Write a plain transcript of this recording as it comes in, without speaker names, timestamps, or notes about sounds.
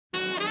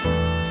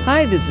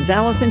Hi, this is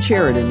Allison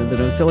Sheridan of the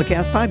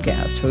NoSilicast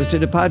podcast,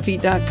 hosted at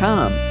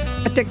podfeet.com,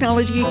 a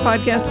technology geek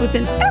podcast with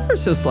an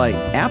ever-so-slight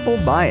Apple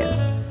bias.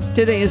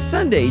 Today is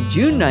Sunday,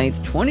 June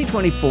 9th,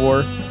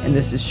 2024, and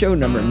this is show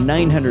number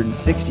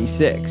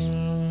 966.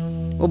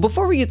 Well,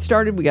 before we get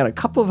started, we got a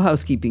couple of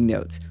housekeeping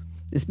notes.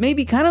 This may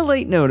be kind of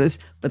late notice,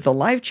 but the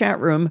live chat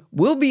room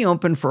will be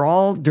open for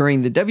all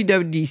during the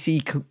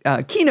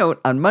WWDC keynote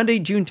on Monday,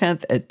 June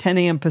 10th at 10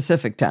 a.m.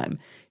 Pacific time.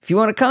 If you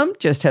want to come,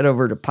 just head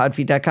over to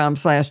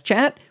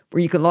podfeet.com/chat,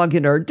 where you can log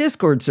into our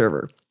Discord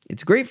server.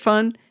 It's great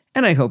fun,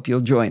 and I hope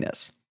you'll join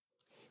us.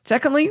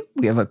 Secondly,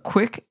 we have a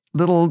quick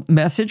little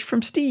message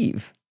from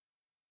Steve.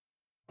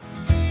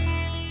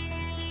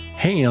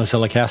 Hey,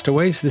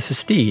 NoSilicastaways, this is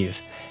Steve.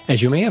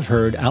 As you may have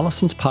heard,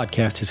 Allison's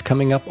podcast is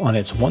coming up on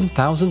its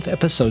 1000th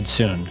episode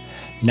soon.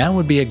 Now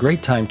would be a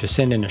great time to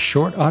send in a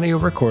short audio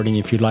recording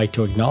if you'd like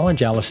to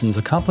acknowledge Allison's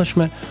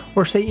accomplishment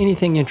or say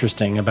anything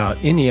interesting about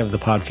any of the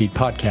Podfeet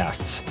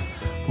podcasts.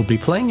 We'll be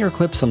playing your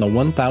clips on the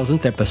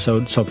 1000th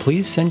episode, so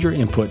please send your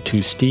input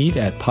to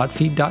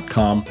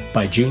steve@podfeet.com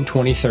by June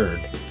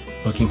 23rd.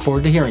 Looking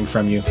forward to hearing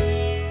from you.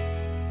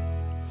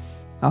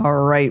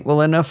 All right,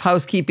 well, enough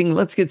housekeeping.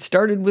 Let's get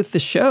started with the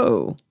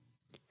show.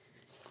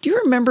 Do you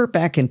remember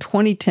back in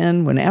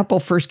 2010 when Apple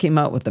first came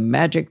out with the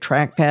Magic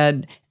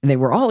Trackpad and they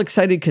were all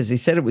excited because they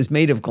said it was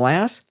made of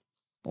glass?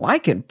 Well, I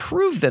can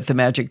prove that the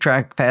Magic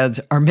Trackpads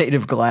are made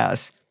of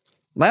glass.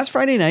 Last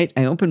Friday night,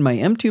 I opened my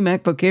M2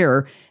 MacBook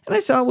Air and I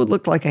saw what would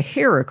look like a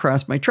hair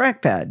across my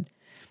trackpad.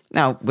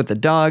 Now, with a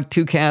dog,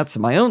 2 cats,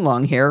 and my own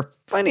long hair,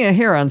 finding a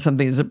hair on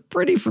something is a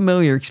pretty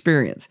familiar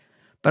experience.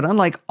 But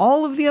unlike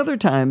all of the other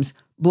times,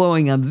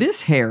 blowing on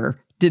this hair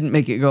didn't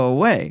make it go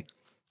away.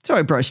 So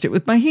I brushed it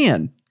with my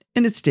hand,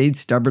 and it stayed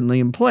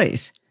stubbornly in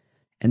place.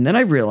 And then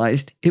I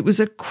realized it was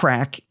a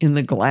crack in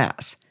the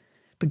glass.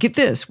 But get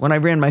this, when I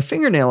ran my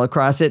fingernail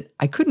across it,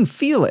 I couldn't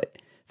feel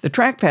it. The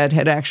trackpad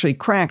had actually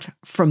cracked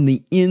from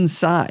the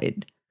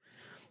inside.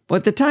 Well,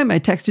 at the time, I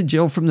texted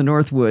Jill from the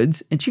North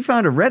Woods, and she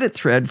found a Reddit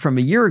thread from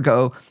a year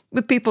ago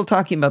with people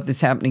talking about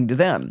this happening to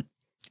them.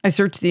 I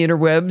searched the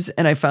interwebs,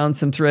 and I found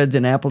some threads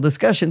and Apple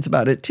discussions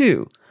about it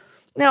too.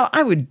 Now,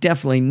 I would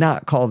definitely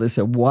not call this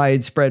a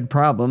widespread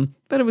problem,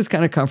 but it was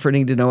kind of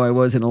comforting to know I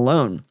wasn't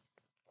alone.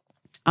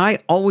 I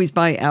always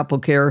buy Apple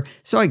Care,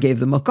 so I gave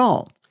them a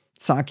call.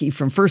 Saki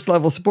from First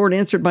Level Support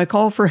answered my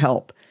call for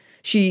help.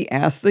 She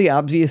asked the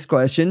obvious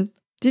question,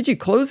 "Did you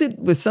close it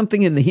with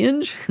something in the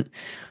hinge?"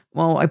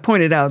 Well, I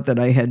pointed out that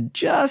I had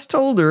just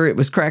told her it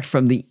was cracked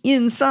from the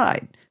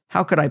inside.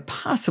 How could I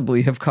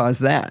possibly have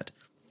caused that?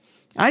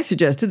 I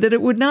suggested that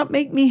it would not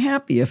make me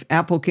happy if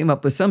Apple came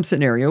up with some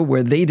scenario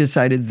where they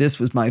decided this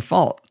was my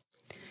fault.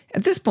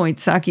 At this point,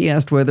 Saki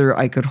asked whether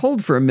I could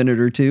hold for a minute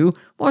or two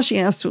while she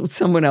asked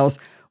someone else,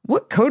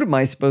 "What code am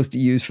I supposed to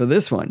use for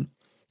this one?"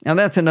 Now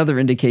that's another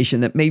indication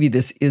that maybe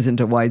this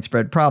isn't a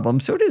widespread problem,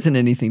 so it isn't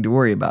anything to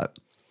worry about.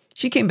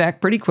 She came back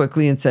pretty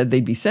quickly and said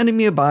they'd be sending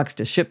me a box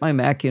to ship my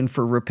Mac in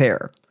for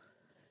repair.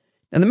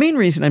 Now, the main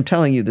reason I'm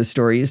telling you this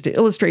story is to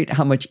illustrate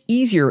how much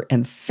easier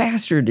and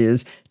faster it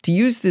is to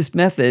use this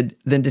method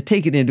than to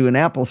take it into an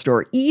Apple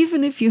store,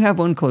 even if you have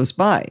one close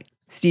by.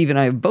 Steve and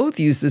I have both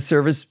used this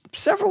service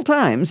several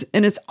times,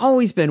 and it's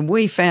always been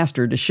way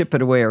faster to ship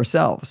it away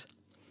ourselves.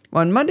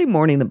 Well, on Monday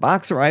morning, the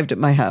box arrived at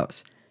my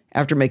house.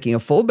 After making a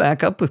full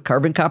backup with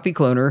Carbon Copy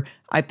Cloner,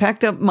 I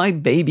packed up my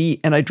baby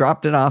and I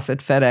dropped it off at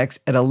FedEx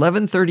at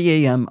 11:30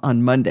 a.m.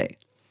 on Monday.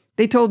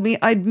 They told me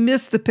I'd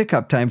missed the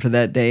pickup time for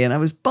that day, and I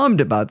was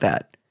bummed about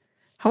that.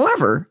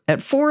 However,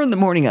 at 4 in the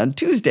morning on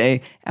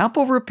Tuesday,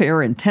 Apple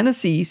Repair in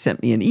Tennessee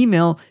sent me an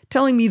email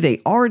telling me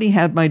they already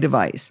had my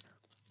device.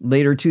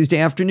 Later Tuesday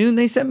afternoon,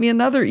 they sent me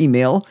another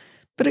email,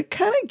 but it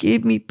kind of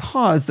gave me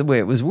pause the way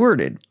it was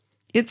worded.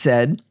 It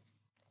said,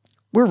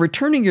 "We're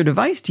returning your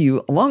device to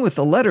you along with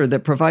a letter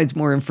that provides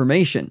more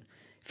information.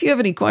 If you have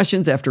any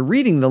questions after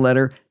reading the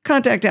letter,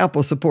 contact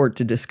Apple support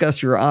to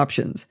discuss your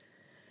options."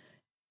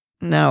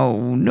 Now,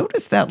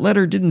 notice that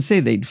letter didn't say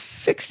they'd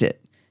fixed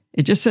it.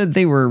 It just said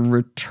they were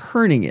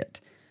returning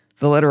it.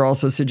 The letter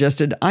also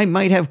suggested I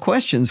might have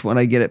questions when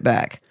I get it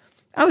back.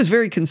 I was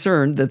very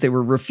concerned that they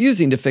were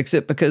refusing to fix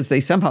it because they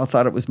somehow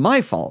thought it was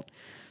my fault.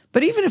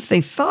 But even if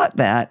they thought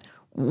that,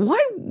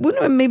 why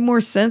wouldn't it have made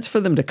more sense for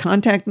them to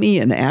contact me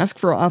and ask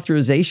for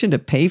authorization to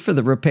pay for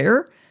the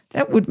repair?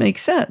 That would make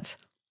sense.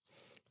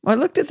 Well, I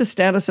looked at the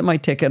status of my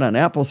ticket on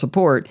Apple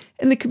support,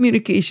 and the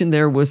communication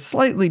there was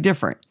slightly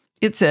different.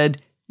 It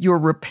said, "Your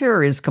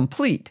repair is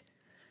complete."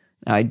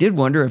 Now, I did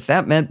wonder if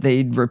that meant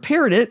they'd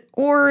repaired it,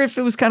 or if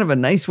it was kind of a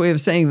nice way of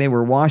saying they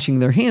were washing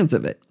their hands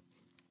of it.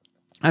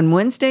 On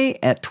Wednesday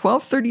at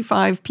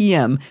 12:35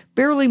 p.m.,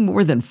 barely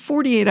more than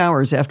 48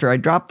 hours after I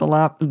dropped the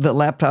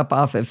laptop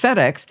off at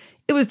FedEx,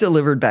 it was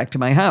delivered back to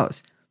my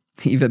house.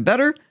 Even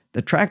better,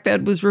 the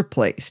trackpad was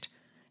replaced.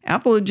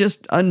 Apple had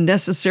just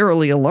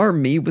unnecessarily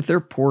alarmed me with their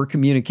poor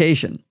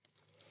communication.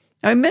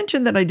 I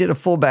mentioned that I did a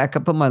full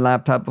backup of my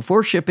laptop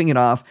before shipping it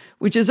off,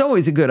 which is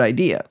always a good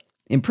idea.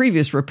 In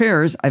previous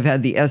repairs, I've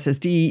had the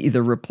SSD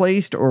either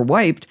replaced or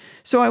wiped,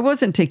 so I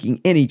wasn't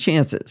taking any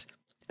chances.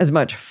 As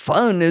much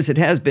fun as it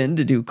has been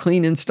to do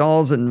clean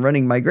installs and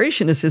running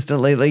Migration Assistant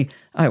lately,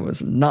 I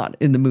was not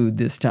in the mood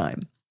this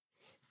time.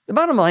 The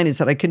bottom line is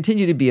that I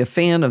continue to be a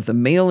fan of the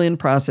mail-in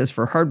process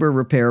for hardware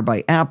repair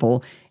by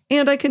Apple,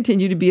 and I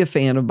continue to be a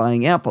fan of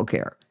buying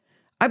AppleCare.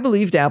 I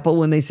believed Apple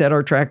when they said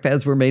our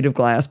trackpads were made of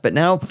glass, but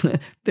now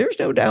there's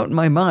no doubt in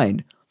my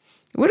mind.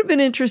 It would have been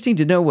interesting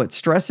to know what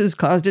stresses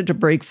caused it to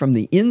break from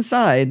the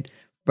inside,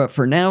 but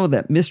for now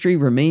that mystery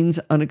remains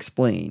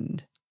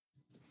unexplained.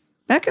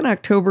 Back in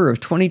October of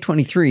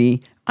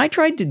 2023, I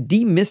tried to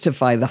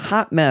demystify the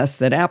hot mess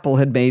that Apple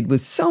had made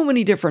with so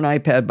many different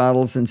iPad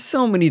models and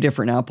so many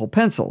different Apple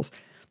Pencils.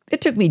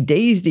 It took me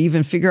days to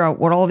even figure out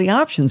what all the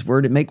options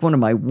were to make one of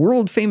my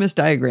world-famous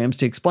diagrams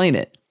to explain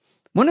it.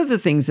 One of the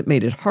things that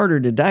made it harder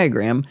to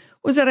diagram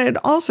was that I had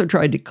also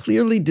tried to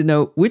clearly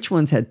denote which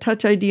ones had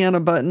Touch ID on a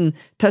button,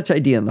 Touch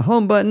ID on the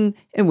home button,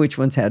 and which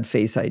ones had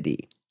Face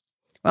ID.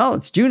 Well,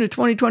 it's June of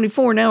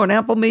 2024 now, and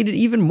Apple made it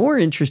even more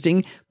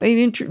interesting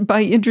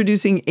by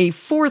introducing a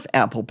fourth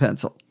Apple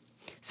Pencil.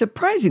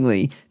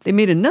 Surprisingly, they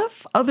made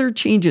enough other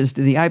changes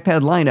to the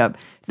iPad lineup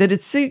that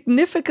it's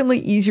significantly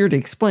easier to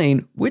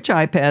explain which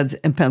iPads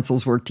and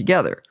pencils work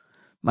together.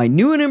 My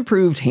new and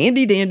improved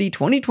handy-dandy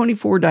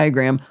 2024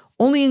 diagram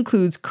only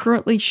includes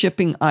currently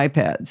shipping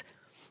iPads.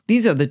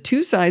 These are the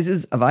two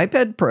sizes of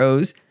iPad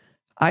Pros,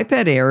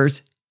 iPad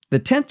Airs, the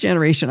 10th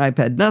generation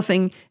iPad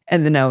Nothing,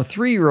 and the now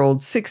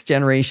 3-year-old 6th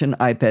generation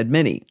iPad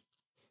Mini.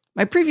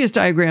 My previous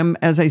diagram,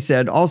 as I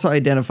said, also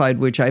identified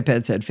which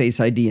iPads had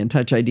Face ID and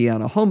Touch ID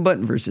on a home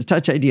button versus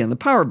Touch ID on the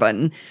power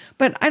button,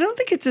 but I don't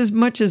think it's as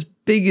much as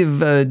big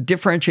of a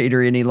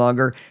differentiator any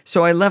longer,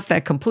 so I left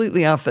that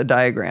completely off the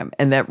diagram,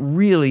 and that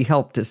really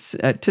helped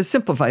to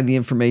simplify the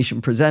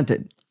information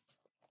presented.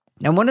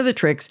 Now, one of the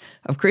tricks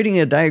of creating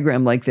a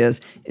diagram like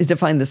this is to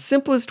find the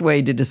simplest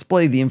way to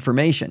display the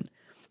information.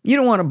 You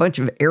don't want a bunch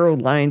of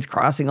arrowed lines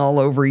crossing all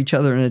over each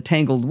other in a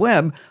tangled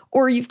web,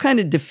 or you've kind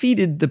of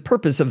defeated the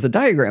purpose of the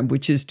diagram,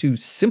 which is to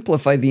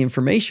simplify the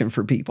information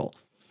for people.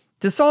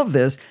 To solve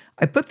this,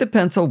 I put the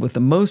pencil with the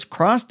most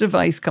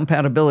cross-device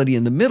compatibility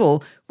in the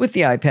middle with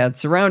the iPad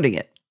surrounding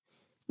it.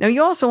 Now,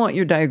 you also want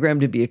your diagram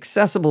to be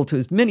accessible to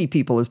as many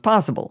people as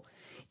possible.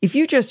 If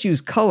you just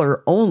use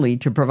color only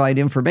to provide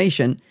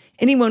information,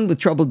 anyone with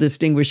trouble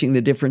distinguishing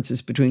the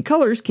differences between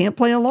colors can't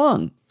play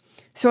along.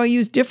 So I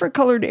used different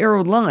colored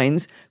arrowed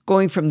lines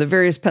going from the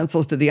various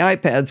pencils to the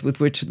iPads with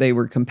which they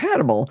were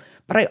compatible,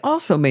 but I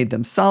also made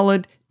them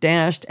solid,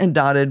 dashed, and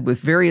dotted with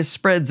various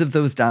spreads of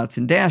those dots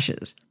and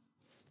dashes.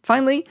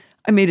 Finally,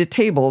 I made a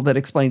table that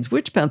explains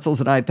which pencils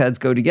and iPads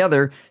go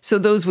together so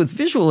those with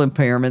visual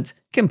impairments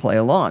can play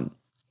along.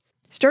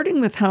 Starting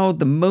with how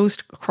the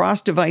most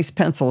cross-device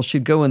pencil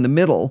should go in the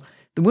middle,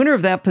 the winner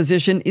of that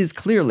position is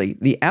clearly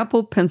the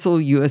Apple Pencil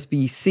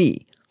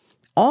USB-C.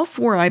 All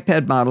 4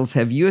 iPad models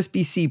have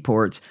USB-C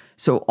ports,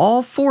 so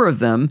all 4 of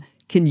them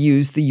can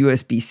use the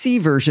USB-C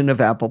version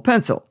of Apple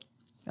Pencil.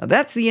 Now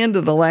that's the end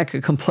of the lack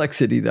of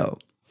complexity, though.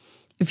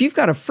 If you've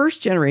got a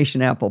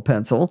first-generation Apple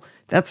Pencil,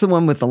 that's the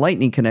one with the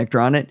Lightning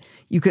connector on it,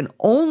 you can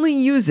only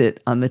use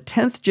it on the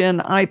 10th gen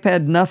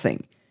iPad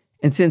Nothing.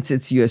 And since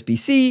it's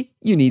USB-C,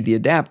 you need the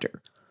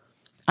adapter.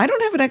 I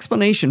don't have an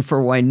explanation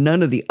for why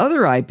none of the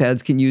other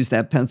iPads can use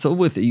that pencil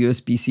with a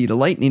USB-C to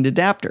Lightning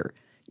adapter.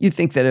 You'd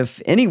think that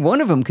if any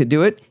one of them could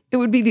do it, it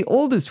would be the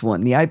oldest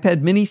one, the iPad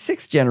Mini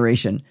 6th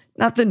generation,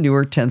 not the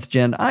newer 10th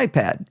gen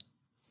iPad.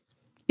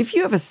 If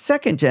you have a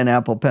 2nd gen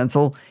Apple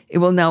Pencil, it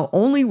will now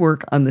only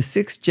work on the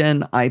 6th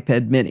gen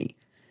iPad Mini.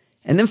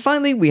 And then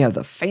finally, we have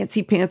the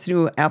fancy pants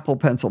new Apple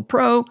Pencil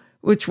Pro,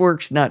 which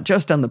works not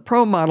just on the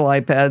Pro model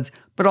iPads,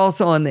 but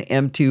also on the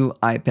M2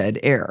 iPad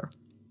Air.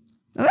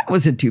 Now that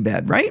wasn't too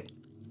bad, right?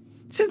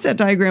 Since that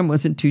diagram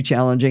wasn't too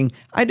challenging,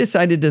 I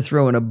decided to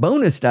throw in a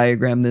bonus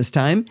diagram this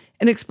time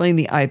and explain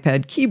the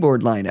iPad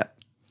keyboard lineup.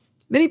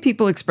 Many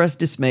people expressed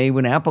dismay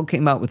when Apple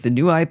came out with the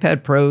new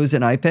iPad Pros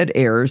and iPad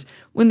Airs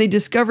when they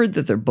discovered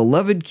that their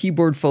beloved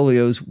keyboard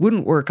folios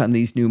wouldn't work on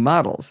these new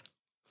models.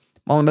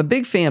 While I'm a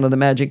big fan of the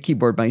Magic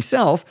Keyboard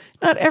myself,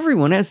 not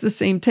everyone has the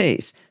same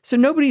taste, so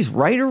nobody's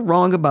right or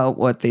wrong about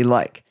what they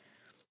like.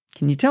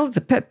 Can you tell it's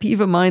a pet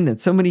peeve of mine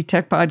that so many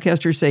tech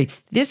podcasters say,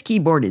 this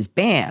keyboard is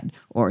bad,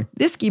 or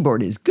this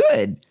keyboard is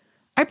good?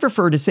 I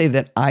prefer to say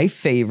that I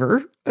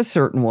favor a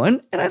certain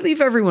one, and I leave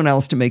everyone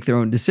else to make their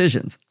own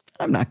decisions.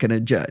 I'm not going to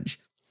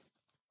judge.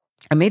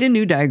 I made a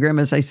new diagram,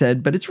 as I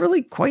said, but it's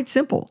really quite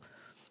simple.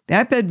 The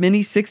iPad Mini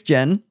 6th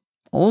Gen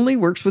only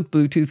works with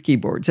Bluetooth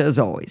keyboards, as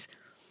always.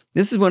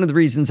 This is one of the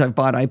reasons I've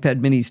bought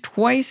iPad Minis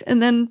twice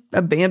and then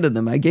abandoned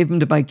them. I gave them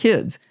to my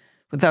kids.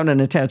 Without an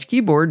attached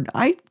keyboard,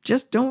 I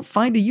just don't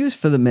find a use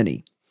for the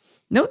Mini.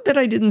 Note that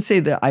I didn't say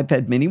the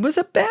iPad Mini was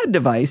a bad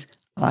device,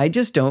 I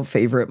just don't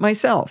favor it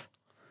myself.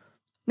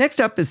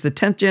 Next up is the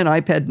 10th gen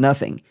iPad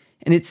Nothing,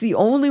 and it's the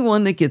only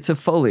one that gets a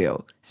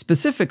folio.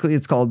 Specifically,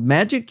 it's called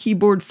Magic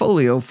Keyboard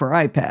Folio for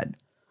iPad.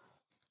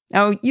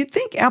 Now, you'd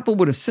think Apple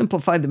would have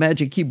simplified the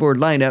Magic Keyboard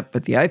lineup,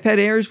 but the iPad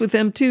Airs with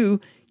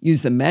M2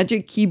 use the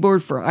Magic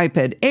Keyboard for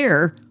iPad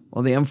Air,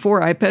 while the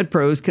M4 iPad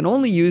Pros can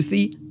only use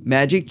the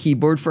Magic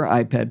Keyboard for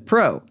iPad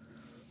Pro.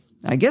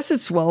 I guess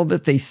it's swell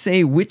that they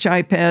say which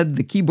iPad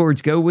the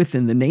keyboards go with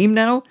in the name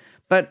now,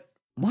 but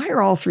why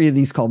are all three of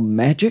these called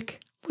Magic?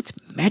 What's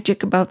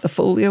magic about the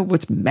Folio?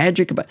 What's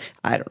magic about...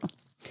 I don't know.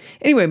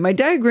 Anyway, my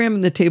diagram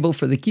in the table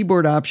for the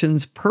keyboard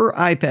options per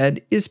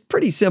iPad is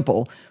pretty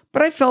simple,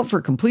 but I felt for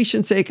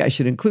completion's sake I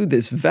should include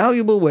this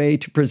valuable way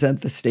to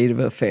present the state of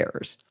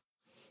affairs.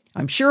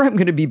 I'm sure I'm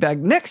going to be back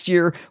next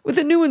year with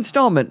a new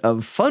installment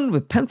of Fun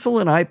with Pencil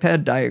and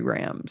iPad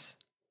Diagrams.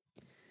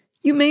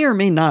 You may or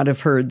may not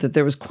have heard that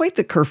there was quite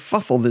the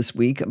kerfuffle this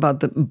week about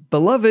the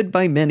beloved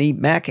by many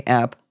Mac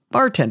app,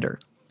 Bartender.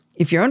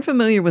 If you're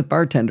unfamiliar with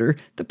Bartender,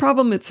 the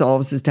problem it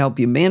solves is to help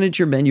you manage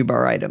your menu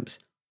bar items.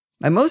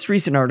 My most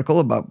recent article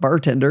about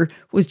Bartender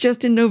was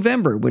just in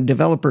November when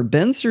developer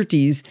Ben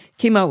Surtees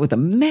came out with a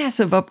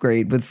massive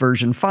upgrade with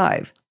version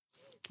 5.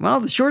 Well,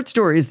 the short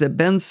story is that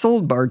Ben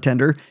sold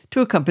Bartender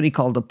to a company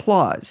called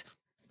Applause.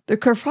 The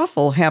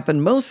kerfuffle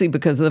happened mostly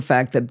because of the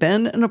fact that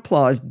Ben and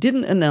Applause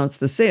didn't announce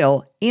the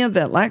sale, and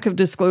that lack of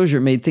disclosure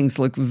made things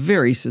look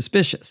very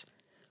suspicious.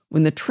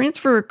 When the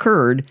transfer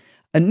occurred,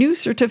 a new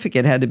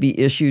certificate had to be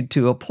issued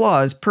to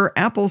Applause per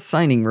Apple's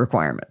signing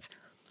requirements.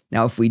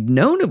 Now, if we'd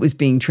known it was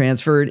being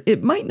transferred,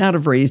 it might not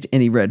have raised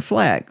any red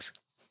flags.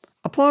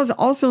 Applause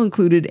also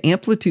included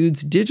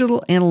Amplitude's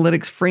digital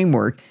analytics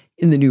framework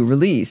in the new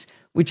release,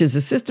 which is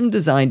a system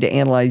designed to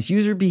analyze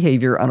user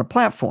behavior on a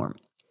platform.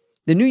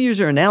 The new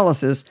user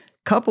analysis,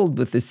 coupled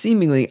with the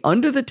seemingly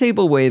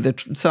under-the-table way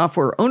that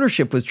software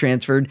ownership was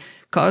transferred,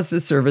 caused the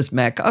Service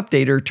Mac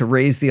Updater to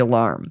raise the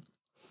alarm.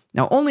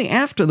 Now, only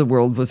after the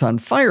world was on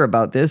fire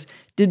about this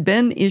did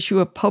Ben issue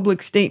a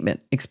public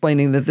statement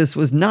explaining that this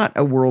was not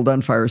a world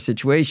on fire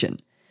situation.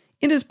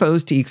 In his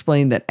post, he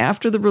explained that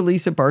after the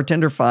release of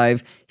Bartender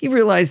 5, he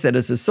realized that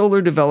as a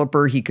solo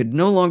developer, he could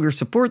no longer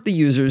support the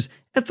users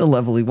at the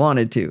level he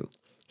wanted to.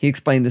 He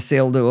explained the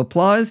sale to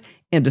Applause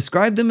and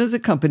described them as a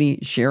company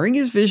sharing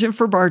his vision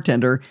for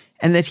Bartender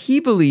and that he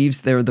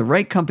believes they're the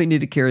right company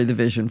to carry the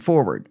vision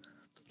forward.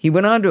 He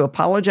went on to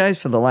apologize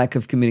for the lack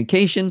of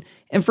communication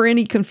and for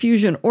any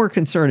confusion or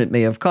concern it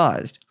may have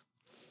caused.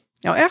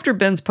 Now, after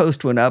Ben's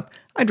post went up,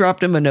 I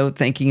dropped him a note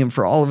thanking him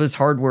for all of his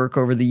hard work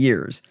over the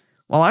years.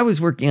 While I was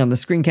working on the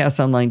Screencast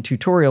Online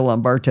tutorial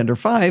on Bartender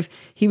 5,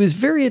 he was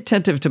very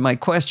attentive to my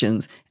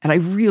questions, and I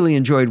really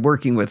enjoyed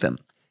working with him.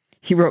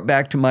 He wrote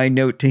back to my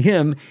note to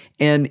him,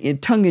 and in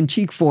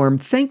tongue-in-cheek form,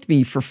 thanked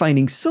me for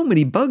finding so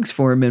many bugs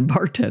for him in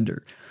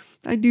Bartender.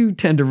 I do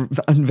tend to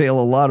unveil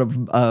a lot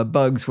of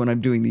bugs when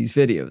I'm doing these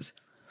videos.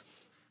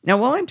 Now,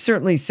 while I'm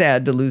certainly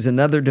sad to lose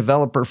another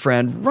developer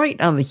friend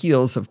right on the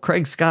heels of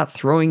Craig Scott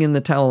throwing in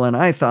the towel on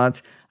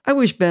iThoughts, I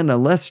wish Ben a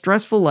less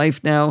stressful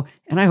life now,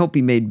 and I hope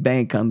he made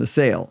bank on the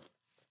sale.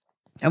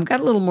 I've got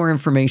a little more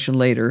information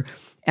later.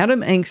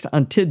 Adam Angst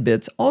on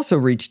Tidbits also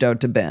reached out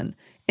to Ben,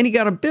 and he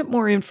got a bit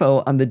more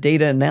info on the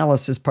data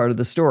analysis part of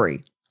the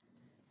story.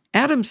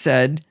 Adam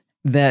said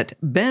that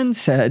Ben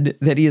said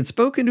that he had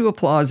spoken to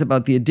Applause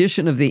about the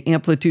addition of the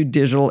Amplitude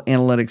Digital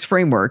Analytics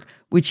Framework,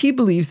 which he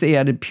believes they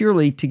added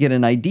purely to get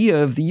an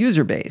idea of the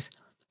user base.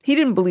 He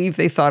didn't believe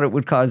they thought it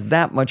would cause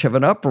that much of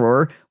an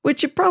uproar,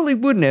 which it probably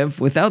wouldn't have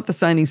without the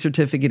signing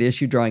certificate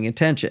issue drawing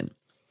attention.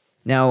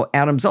 Now,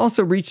 Adams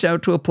also reached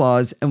out to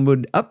Applause and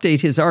would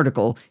update his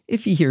article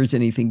if he hears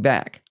anything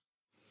back.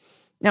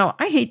 Now,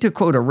 I hate to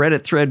quote a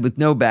Reddit thread with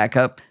no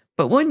backup,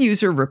 but one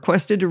user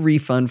requested a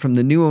refund from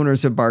the new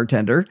owners of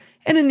Bartender,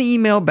 and in the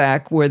email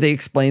back where they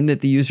explained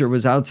that the user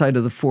was outside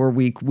of the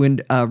 4-week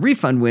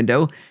refund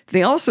window,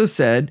 they also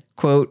said,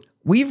 quote,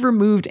 "We've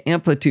removed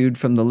Amplitude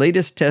from the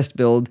latest test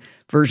build,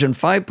 version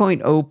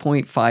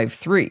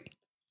 5.0.53.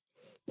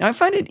 Now, I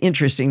find it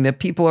interesting that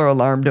people are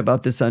alarmed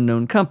about this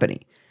unknown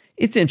company.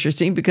 It's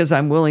interesting because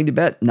I'm willing to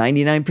bet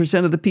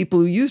 99% of the people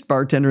who used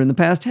Bartender in the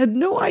past had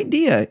no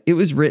idea it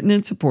was written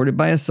and supported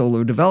by a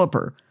solo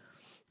developer.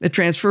 The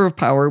transfer of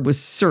power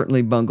was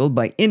certainly bungled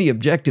by any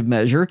objective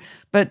measure,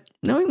 but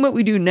knowing what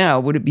we do now,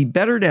 would it be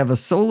better to have a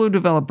solo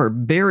developer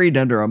buried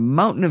under a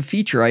mountain of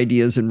feature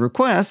ideas and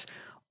requests,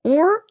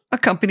 or a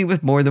company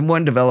with more than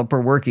one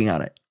developer working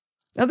on it?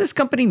 Now, this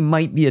company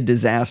might be a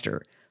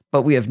disaster,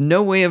 but we have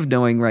no way of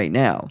knowing right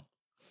now.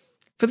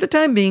 For the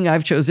time being,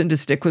 I've chosen to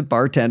stick with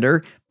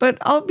Bartender, but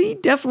I'll be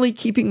definitely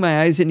keeping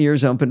my eyes and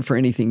ears open for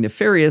anything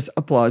nefarious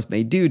Applause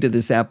may do to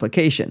this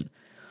application.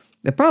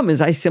 The problem is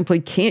I simply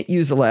can't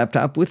use a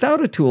laptop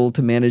without a tool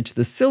to manage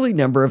the silly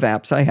number of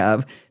apps I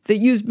have that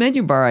use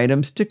menu bar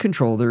items to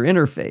control their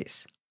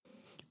interface.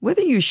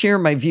 Whether you share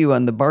my view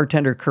on the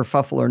Bartender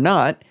kerfuffle or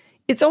not,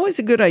 it's always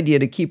a good idea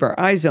to keep our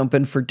eyes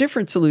open for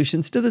different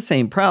solutions to the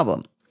same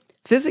problem.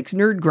 Physics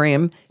nerd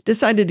Graham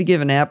decided to give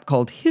an app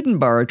called Hidden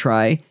Bar a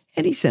try,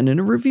 and he sent in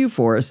a review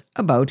for us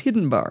about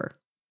Hidden Bar.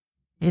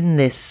 In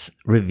this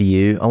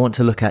review, I want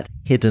to look at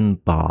Hidden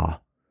Bar.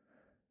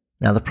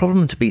 Now, the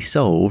problem to be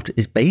solved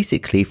is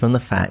basically from the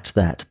fact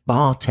that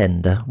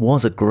Bartender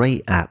was a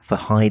great app for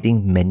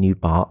hiding menu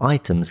bar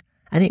items,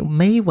 and it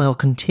may well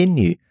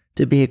continue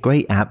to be a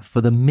great app for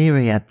the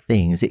myriad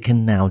things it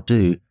can now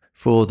do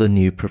for the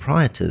new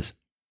proprietors.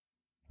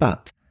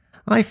 But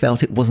I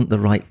felt it wasn't the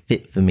right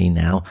fit for me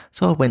now,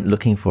 so I went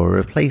looking for a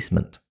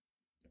replacement.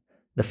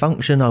 The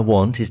function I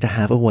want is to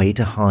have a way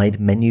to hide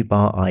menu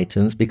bar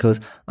items because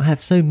I have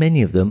so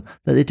many of them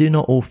that they do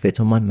not all fit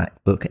on my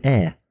MacBook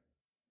Air.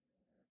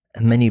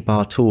 A menu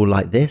bar tool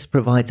like this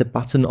provides a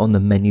button on the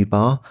menu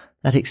bar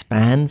that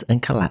expands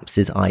and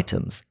collapses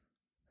items,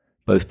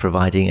 both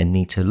providing a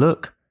neater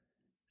look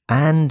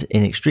and,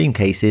 in extreme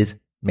cases,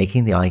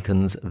 making the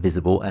icons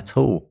visible at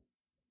all.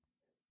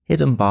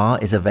 Hidden Bar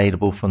is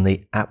available from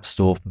the App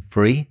Store for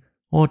free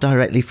or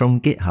directly from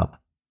GitHub.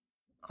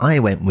 I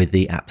went with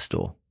the App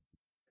Store.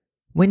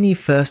 When you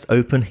first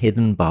open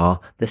Hidden Bar,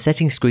 the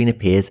settings screen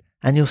appears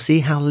and you'll see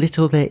how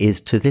little there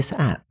is to this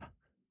app,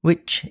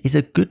 which is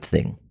a good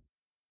thing.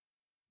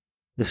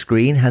 The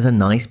screen has a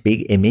nice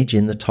big image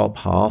in the top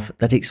half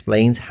that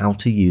explains how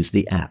to use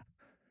the app,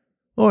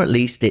 or at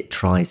least it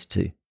tries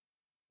to.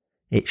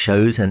 It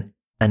shows an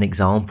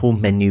example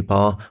menu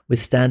bar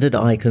with standard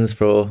icons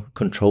for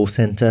Control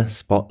Center,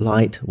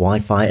 Spotlight,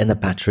 Wi-Fi and the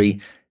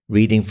battery,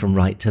 reading from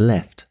right to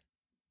left.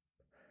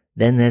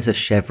 Then there's a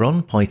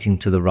chevron pointing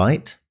to the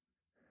right.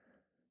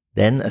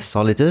 Then a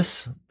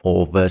solidus,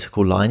 or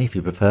vertical line if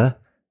you prefer.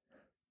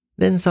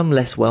 Then some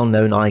less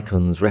well-known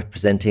icons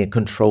representing a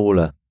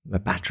controller, a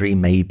battery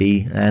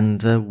maybe,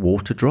 and a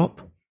water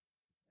drop.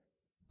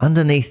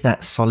 Underneath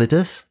that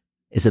solidus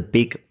is a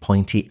big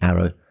pointy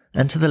arrow,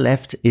 and to the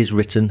left is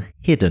written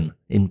Hidden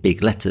in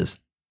big letters,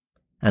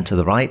 and to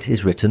the right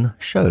is written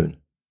Shown.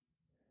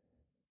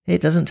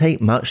 It doesn't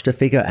take much to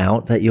figure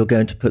out that you're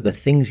going to put the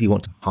things you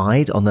want to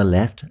hide on the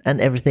left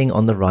and everything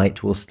on the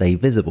right will stay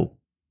visible.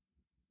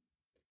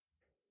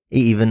 It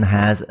even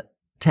has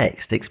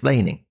text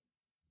explaining.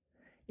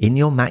 In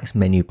your Mac's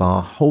menu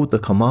bar, hold the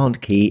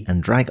Command key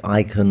and drag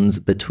icons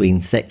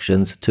between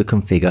sections to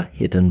configure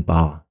Hidden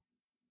Bar.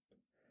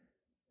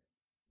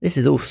 This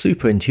is all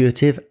super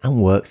intuitive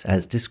and works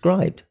as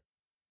described.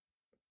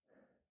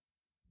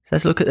 So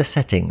let's look at the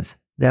settings.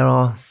 There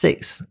are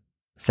 6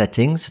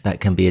 settings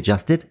that can be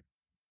adjusted.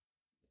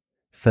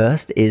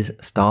 First is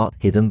Start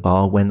Hidden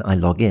Bar when I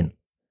log in,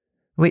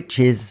 which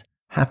is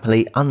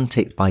happily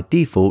unticked by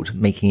default,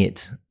 making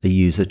it a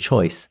user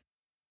choice.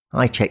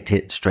 I checked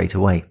it straight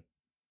away.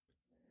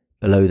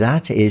 Below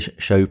that is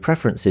Show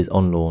Preferences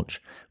on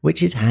launch,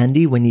 which is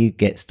handy when you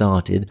get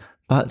started,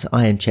 but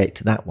I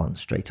unchecked that one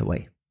straight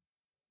away.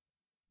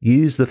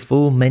 Use the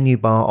full menu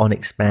bar on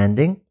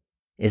expanding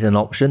is an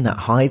option that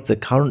hides the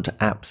current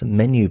app's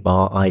menu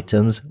bar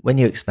items when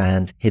you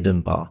expand Hidden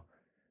Bar,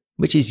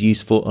 which is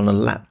useful on a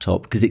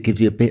laptop because it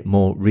gives you a bit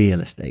more real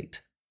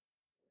estate.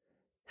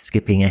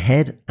 Skipping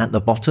ahead, at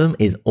the bottom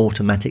is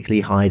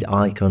Automatically Hide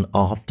Icon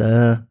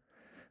After,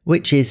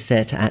 which is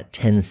set at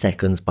 10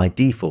 seconds by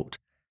default.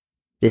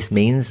 This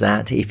means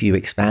that if you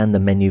expand the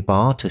menu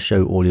bar to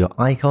show all your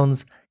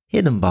icons,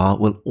 Hidden Bar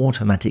will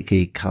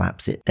automatically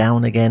collapse it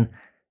down again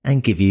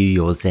and give you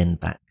your Zen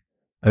back.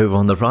 Over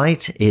on the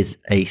right is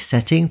a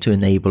setting to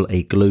enable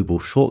a global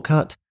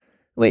shortcut,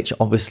 which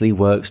obviously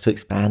works to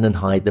expand and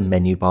hide the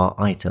menu bar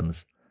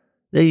items,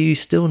 though you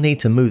still need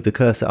to move the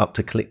cursor up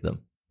to click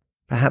them.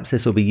 Perhaps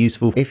this will be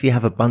useful if you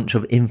have a bunch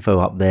of info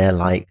up there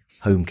like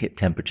HomeKit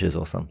temperatures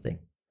or something.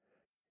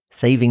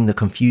 Saving the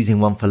confusing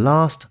one for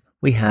last,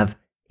 we have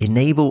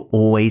Enable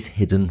Always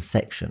Hidden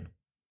section.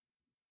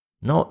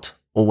 Not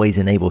Always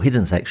Enable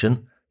Hidden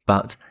section,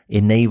 but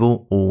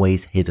Enable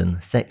Always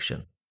Hidden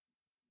section.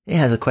 It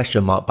has a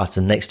question mark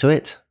button next to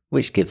it,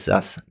 which gives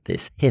us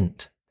this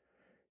hint.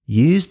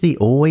 Use the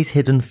Always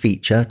Hidden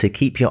feature to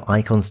keep your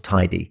icons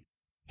tidy.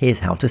 Here's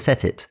how to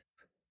set it.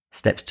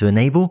 Steps to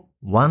enable.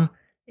 1.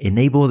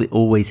 Enable the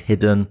Always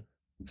Hidden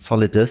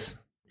solidus,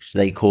 which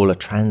they call a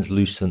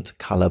translucent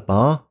color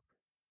bar.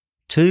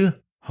 2.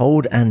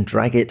 Hold and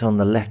drag it on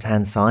the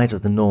left-hand side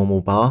of the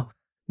normal bar,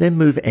 then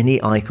move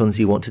any icons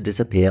you want to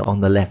disappear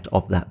on the left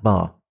of that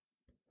bar.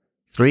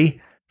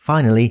 3.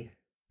 Finally,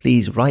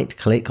 please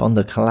right-click on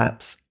the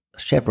collapse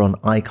chevron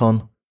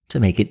icon to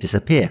make it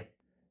disappear.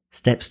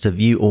 Steps to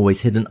view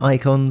Always Hidden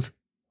icons.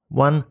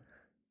 1.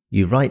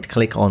 You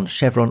right-click on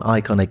chevron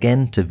icon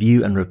again to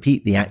view and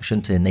repeat the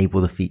action to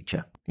enable the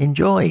feature.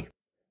 Enjoy!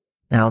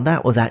 Now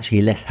that was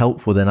actually less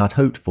helpful than I'd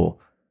hoped for,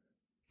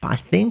 but I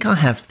think I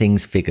have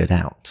things figured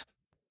out.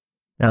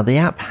 Now the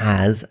app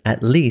has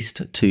at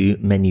least 2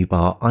 menu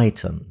bar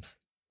items.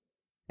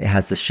 It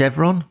has the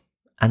chevron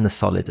and the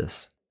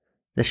solidus.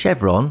 The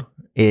chevron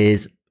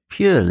is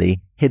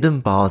purely Hidden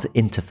Bar's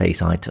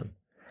interface item.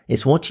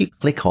 It's what you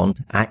click on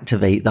to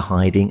activate the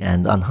hiding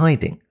and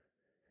unhiding.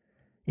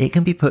 It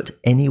can be put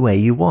anywhere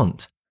you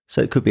want,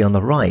 so it could be on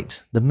the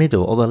right, the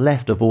middle, or the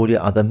left of all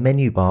your other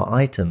menu bar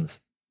items.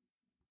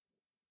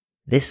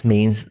 This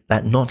means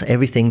that not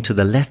everything to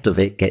the left of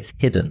it gets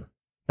hidden.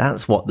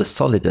 That's what the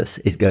solidus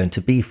is going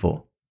to be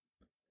for.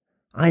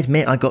 I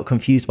admit I got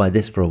confused by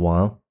this for a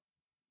while.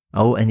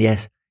 Oh, and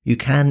yes, you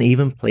can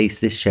even place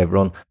this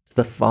chevron to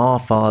the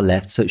far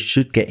left, so it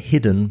should get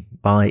hidden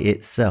by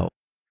itself.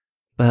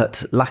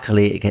 But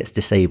luckily it gets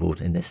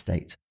disabled in this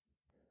state.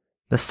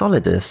 The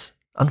solidus,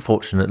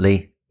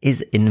 unfortunately,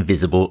 is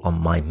invisible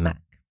on my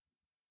Mac.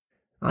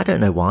 I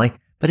don't know why,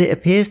 but it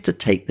appears to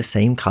take the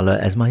same color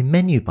as my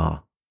menu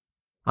bar.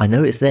 I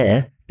know it's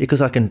there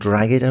because I can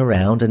drag it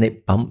around and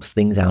it bumps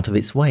things out of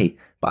its way,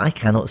 but I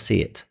cannot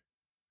see it.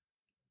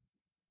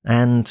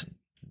 And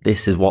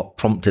this is what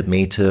prompted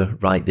me to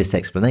write this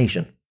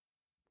explanation.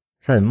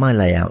 So my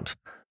layout.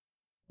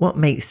 What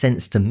makes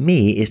sense to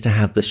me is to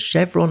have the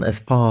chevron as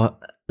far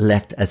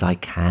left as I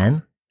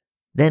can,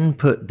 then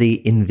put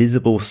the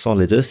invisible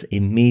solidus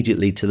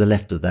immediately to the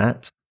left of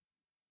that.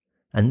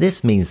 And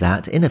this means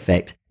that, in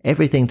effect,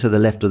 everything to the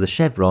left of the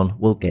chevron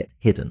will get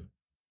hidden.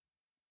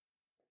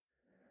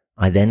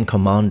 I then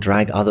command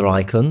drag other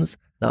icons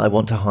that I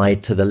want to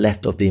hide to the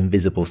left of the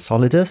invisible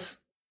solidus.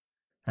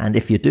 And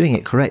if you're doing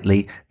it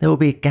correctly, there will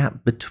be a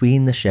gap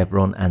between the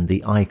chevron and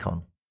the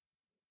icon.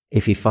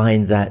 If you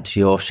find that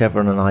your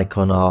chevron and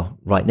icon are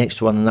right next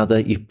to one another,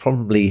 you've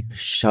probably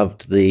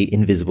shoved the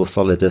invisible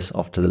solidus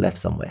off to the left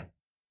somewhere.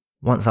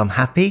 Once I'm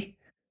happy,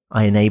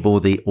 I enable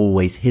the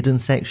always hidden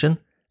section,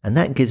 and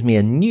that gives me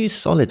a new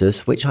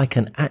solidus which I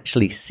can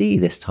actually see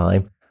this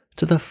time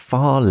to the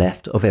far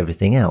left of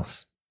everything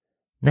else.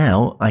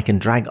 Now I can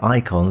drag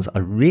icons I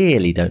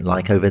really don't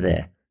like over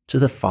there to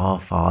the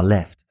far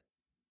left.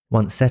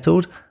 Once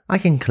settled, I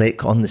can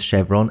click on the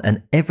chevron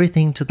and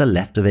everything to the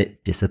left of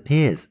it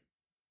disappears.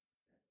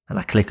 And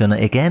I click on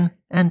it again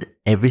and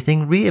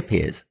everything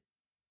reappears.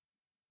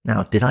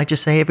 Now, did I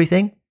just say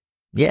everything?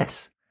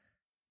 Yes.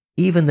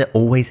 Even the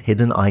always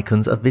hidden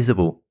icons are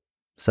visible.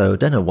 So I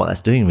don't know what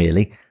that's doing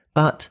really,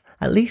 but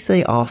at least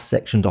they are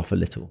sectioned off a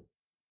little.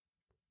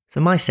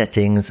 So my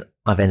settings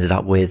I've ended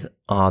up with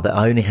are that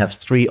I only have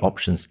 3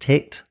 options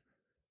ticked: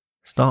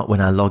 start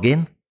when I log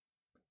in,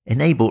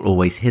 enable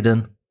always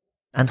hidden,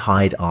 and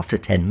hide after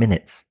 10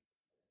 minutes.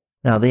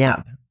 Now the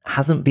app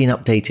hasn't been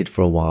updated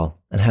for a while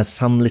and has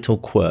some little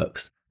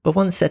quirks, but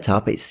once set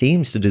up it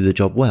seems to do the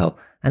job well,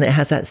 and it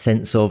has that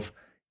sense of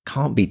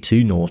can't be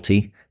too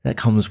naughty that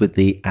comes with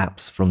the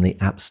apps from the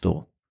App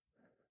Store.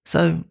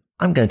 So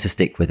I'm going to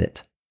stick with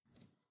it.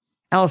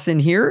 Allison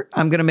here.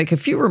 I'm going to make a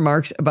few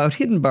remarks about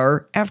Hidden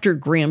Bar after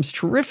Graham's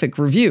terrific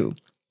review.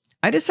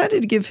 I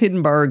decided to give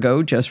Hidden Bar a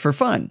go just for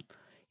fun.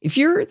 If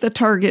you're the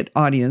target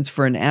audience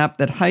for an app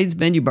that hides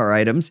menu bar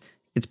items,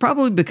 it's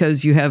probably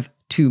because you have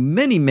too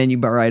many menu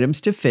bar items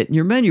to fit in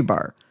your menu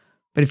bar.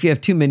 But if you have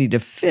too many to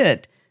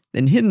fit,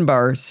 then Hidden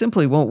Bar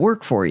simply won't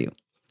work for you.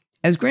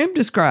 As Graham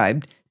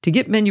described, to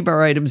get menu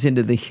bar items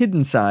into the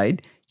hidden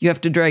side, you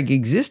have to drag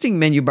existing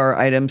menu bar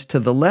items to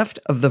the left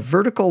of the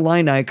vertical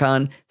line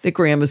icon that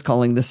Graham is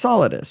calling the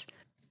solidus.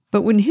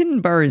 But when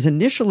Hidden Bar is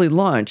initially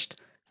launched,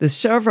 the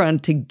chevron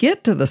to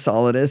get to the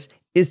solidus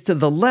is to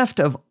the left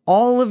of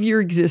all of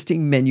your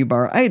existing menu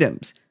bar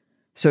items.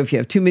 So if you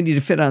have too many to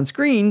fit on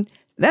screen,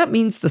 that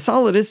means the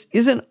solidus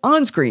isn't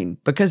on screen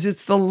because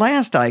it's the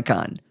last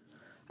icon.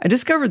 I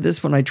discovered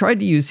this when I tried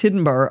to use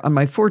Hidden Bar on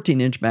my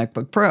 14-inch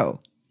MacBook Pro.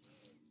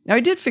 Now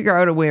I did figure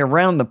out a way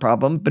around the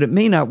problem, but it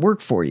may not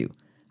work for you.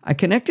 I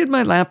connected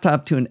my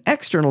laptop to an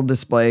external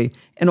display,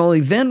 and only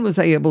then was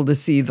I able to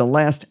see the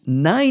last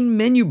 9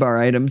 menu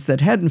bar items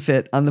that hadn't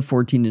fit on the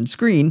 14-inch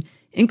screen,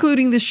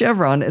 including the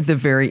chevron at the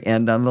very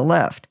end on the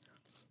left.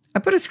 I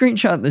put a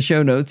screenshot in the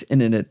show notes in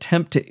an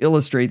attempt to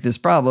illustrate this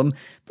problem,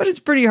 but it's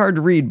pretty hard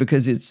to read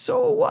because it's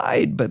so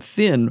wide but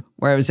thin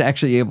where I was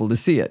actually able to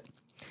see it.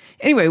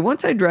 Anyway,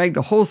 once I dragged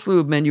a whole slew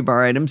of menu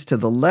bar items to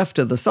the left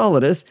of the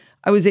solidus,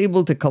 I was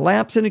able to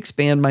collapse and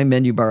expand my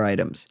menu bar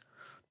items.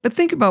 But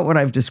think about what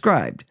I've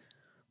described.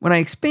 When I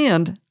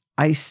expand,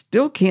 I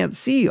still can't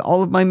see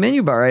all of my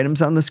menu bar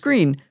items on the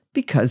screen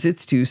because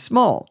it's too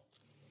small.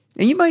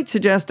 And you might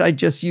suggest I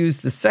just use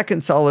the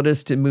second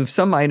solidus to move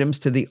some items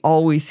to the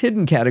always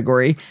hidden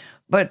category,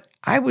 but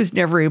I was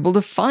never able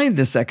to find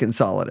the second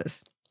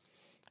solidus.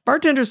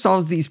 Bartender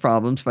solves these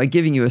problems by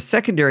giving you a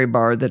secondary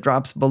bar that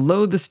drops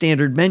below the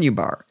standard menu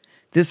bar.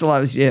 This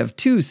allows you to have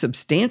 2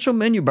 substantial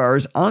menu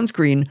bars on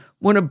screen,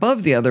 one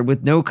above the other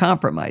with no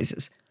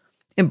compromises.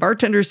 In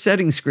Bartender's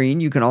settings screen,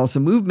 you can also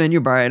move menu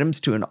bar items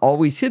to an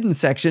always hidden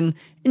section,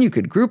 and you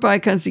could group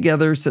icons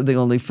together so they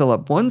only fill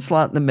up one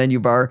slot in the menu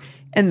bar,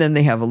 and then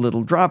they have a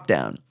little drop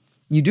down.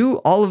 You do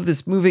all of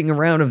this moving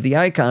around of the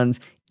icons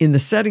in the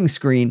settings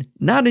screen,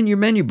 not in your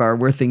menu bar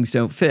where things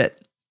don't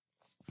fit.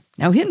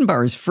 Now, Hidden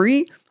Bar is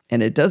free,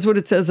 and it does what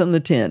it says on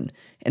the tin,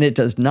 and it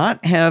does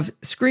not have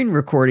screen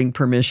recording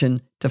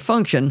permission to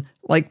function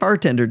like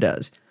Bartender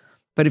does.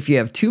 But if you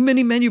have too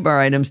many menu bar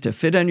items to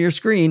fit on your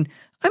screen,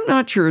 I'm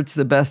not sure it's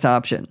the best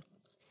option.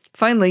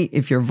 Finally,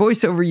 if you're a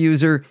voiceover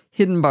user,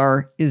 Hidden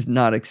Bar is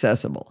not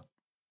accessible.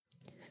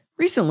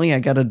 Recently, I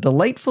got a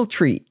delightful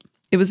treat.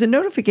 It was a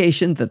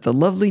notification that the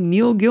lovely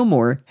Neil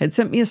Gilmore had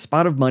sent me a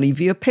spot of money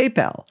via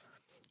PayPal.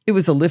 It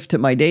was a lift to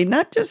my day,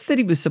 not just that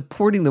he was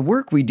supporting the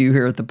work we do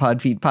here at the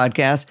Podfeed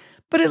Podcast,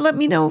 but it let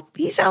me know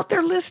he's out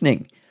there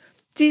listening.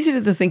 It's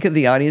easy to think of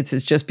the audience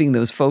as just being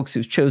those folks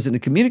who've chosen to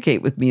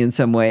communicate with me in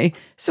some way,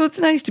 so it's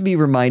nice to be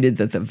reminded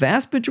that the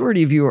vast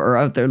majority of you are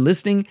out there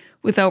listening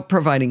without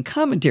providing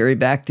commentary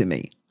back to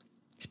me.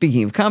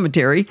 Speaking of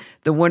commentary,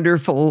 the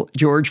wonderful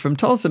George from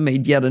Tulsa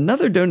made yet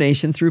another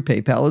donation through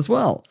PayPal as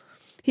well.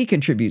 He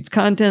contributes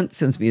content,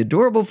 sends me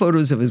adorable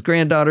photos of his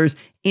granddaughters,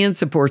 and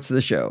supports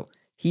the show.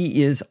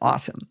 He is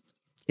awesome.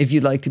 If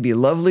you'd like to be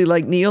lovely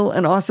like Neil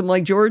and awesome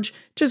like George,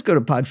 just go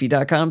to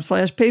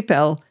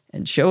podfeet.com/PayPal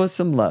and show us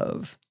some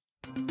love.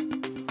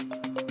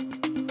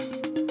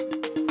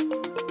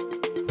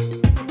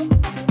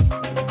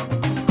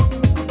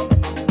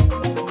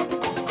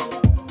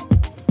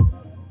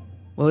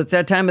 Well, it's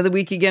that time of the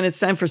week again. It's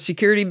time for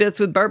Security Bits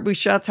with Bart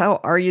Busschots.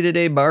 How are you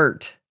today,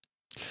 Bart?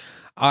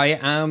 I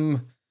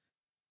am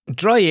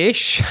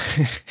dry-ish,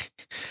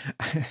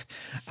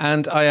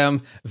 and I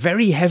am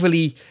very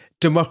heavily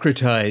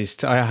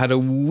democratized. I had a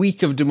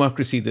week of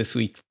democracy this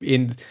week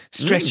in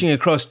stretching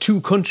across 2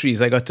 countries.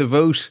 I got to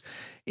vote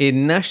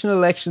in national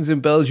elections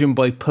in Belgium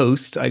by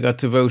post. I got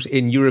to vote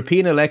in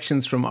European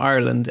elections from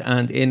Ireland,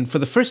 and in, for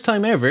the first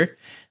time ever,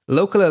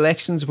 local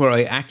elections where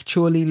I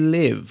actually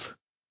live.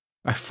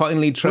 I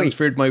finally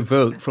transferred my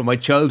vote from my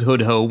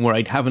childhood home where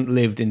I haven't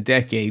lived in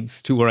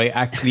decades to where I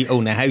actually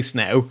own a house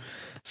now.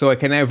 So I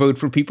can now vote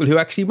for people who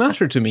actually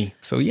matter to me.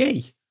 So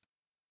yay.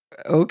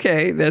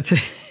 Okay, that's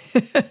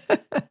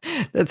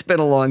been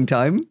a long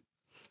time.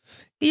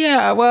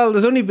 Yeah, well,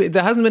 there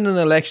hasn't been an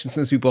election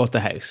since we bought the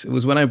house. It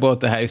was when I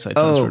bought the house I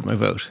transferred my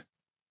vote.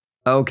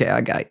 Okay,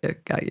 I got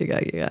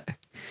you.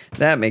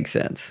 That makes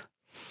sense.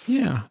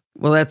 Yeah.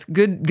 Well, that's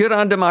good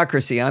on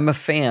democracy. I'm a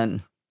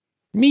fan.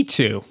 Me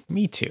too.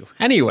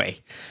 Anyway,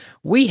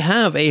 we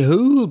have a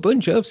whole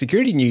bunch of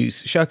security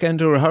news. Shock and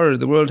or horror,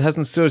 the world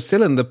hasn't stood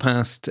still in the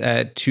past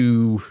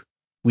 2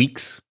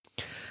 weeks.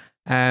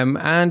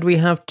 And we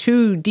have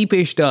 2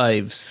 deepish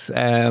dives,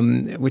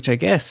 which I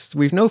guess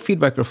we've no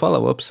feedback or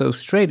follow-up, so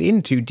straight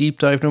into deep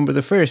dive number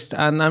the first.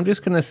 And I'm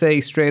just going to say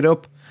straight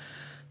up,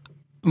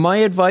 my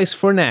advice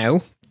for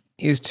now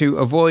is to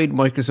avoid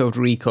Microsoft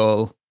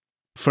recall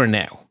for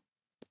now.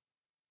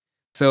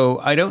 So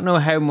I don't know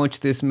how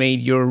much this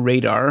made your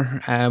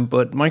radar,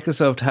 but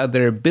Microsoft had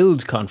their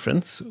Build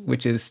conference,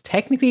 which is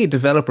technically a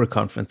developer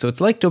conference. So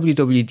it's like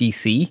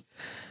WWDC,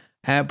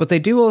 but they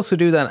do also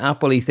do that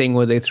Apple-y thing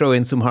where they throw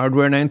in some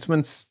hardware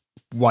announcements.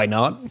 Why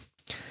not?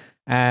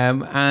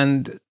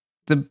 And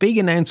the big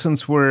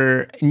announcements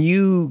were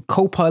new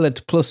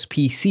Copilot Plus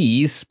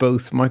PCs,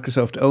 both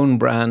Microsoft own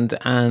brand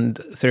and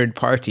third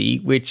party,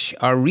 which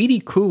are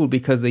really cool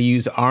because they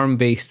use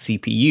ARM-based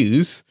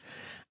CPUs.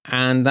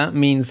 And that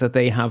means that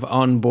they have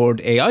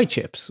onboard AI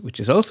chips, which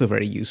is also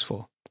very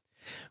useful.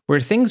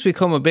 Where things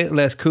become a bit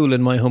less cool,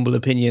 in my humble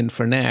opinion,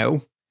 for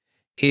now,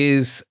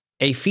 is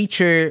a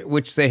feature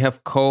which they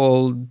have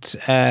called,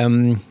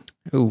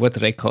 what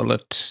did I call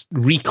it?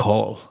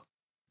 Recall.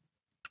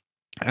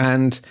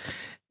 And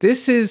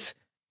this is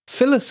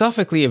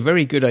philosophically a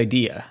very good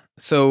idea.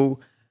 So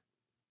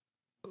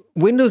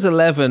Windows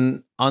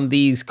 11 on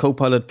these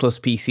Copilot Plus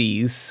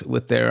PCs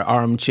with their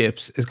ARM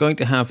chips is going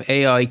to have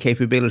AI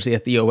capability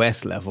at the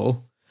OS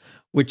level,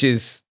 which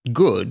is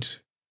good.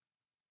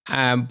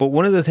 But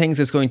one of the things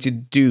it's going to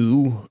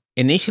do,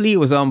 initially it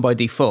was on by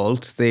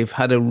default. They've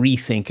had a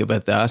rethink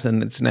about that,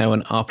 and it's now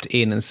an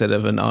opt-in instead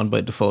of an on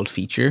by default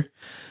feature.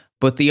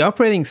 But the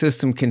operating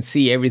system can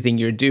see everything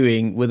you're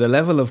doing with a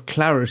level of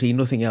clarity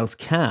nothing else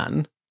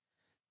can.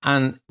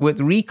 And with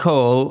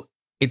recall,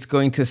 it's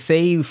going to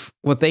save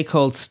what they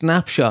call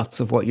snapshots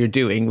of what you're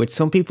doing, which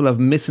some people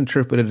have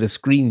misinterpreted as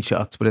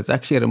screenshots, but it's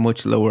actually at a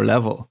much lower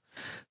level.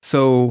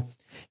 So,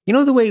 you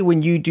know the way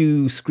when you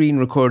do screen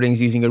recordings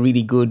using a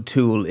really good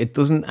tool, it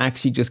doesn't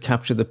actually just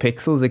capture the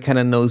pixels. It kind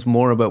of knows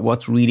more about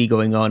what's really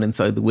going on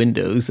inside the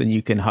windows, and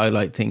you can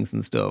highlight things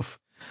and stuff.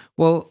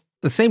 Well,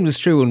 the same is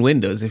true in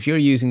Windows. If you're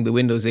using the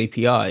Windows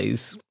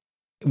APIs,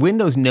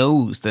 Windows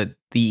knows that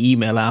the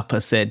email app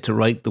has said to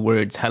write the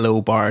words,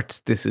 "Hello,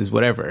 Bart, this is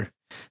whatever."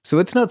 So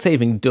it's not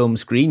saving dumb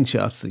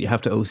screenshots that you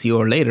have to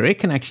OCR later. It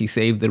can actually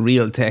save the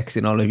real text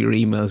in all of your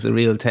emails, the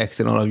real text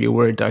in all of your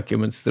Word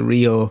documents, the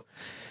real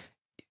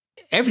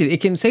everything.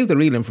 It can save the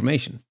real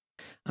information.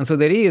 And so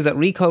the idea is that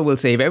recall will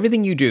save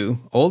everything you do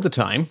all the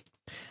time.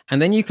 And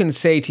then you can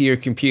say to your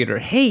computer,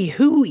 hey,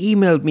 who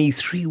emailed me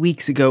 3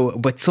 weeks ago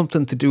about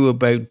something to do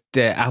about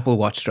Apple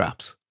Watch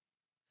straps?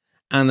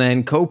 And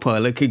then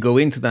Copilot could go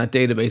into that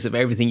database of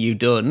everything you've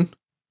done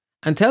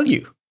and tell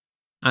you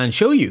and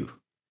show you,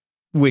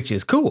 which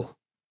is cool.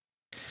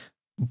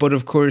 But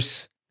of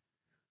course,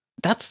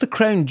 that's the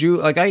crown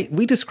jewel.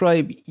 We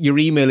describe your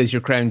email as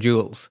your crown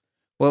jewels.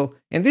 Well,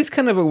 in this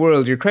kind of a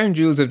world, your crown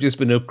jewels have just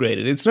been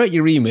upgraded. It's not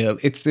your email.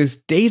 It's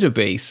this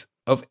database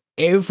of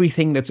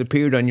everything that's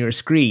appeared on your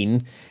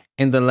screen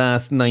in the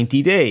last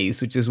 90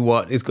 days, which is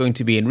what is going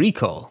to be in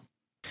recall.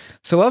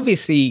 So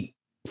obviously,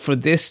 for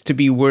this to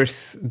be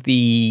worth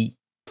the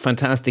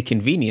fantastic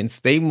convenience,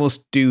 they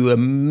must do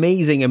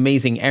amazing,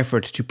 amazing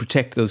effort to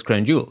protect those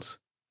crown jewels.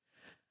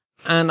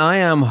 And I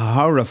am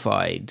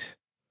horrified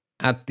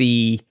at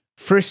the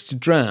first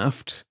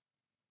draft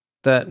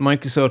that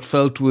Microsoft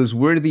felt was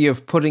worthy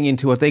of putting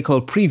into what they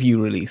call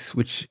preview release,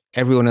 which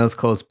everyone else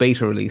calls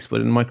beta release,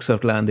 but in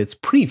Microsoft land, it's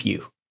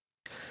preview.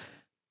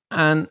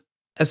 And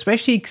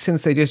especially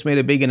since they just made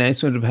a big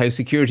announcement of how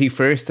security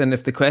first, and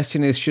if the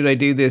question is, should I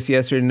do this,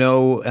 yes or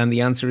no, and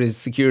the answer is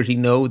security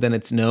no, then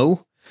it's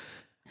no.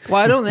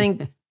 Well, I don't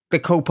think the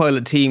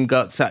Copilot team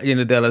got Satya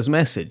Nadella's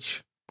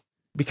message,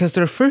 because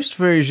their first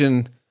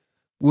version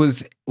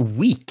was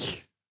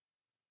weak.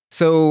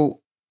 So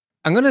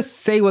I'm going to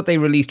say what they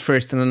released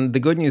first, and then the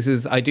good news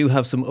is I do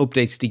have some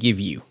updates to give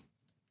you.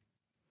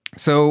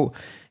 So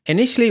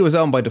initially it was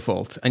on by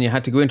default, and you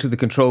had to go into the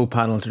control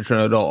panel to turn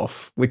it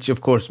off, which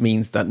of course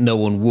means that no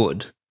one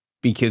would,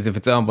 because if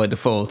it's on by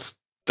default,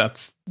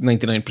 that's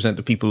 99%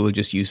 of people will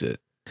just use it.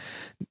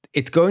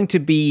 It's going to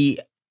be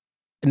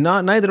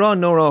neither on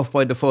nor off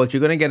by default.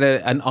 You're going to get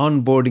an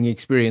onboarding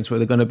experience where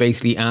they're going to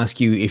basically ask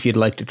you if you'd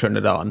like to turn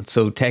it on.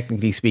 So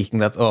technically speaking,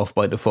 that's off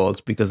by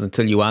default, because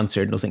until you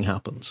answer, nothing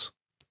happens.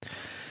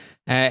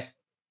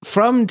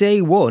 From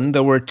day one,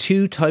 there were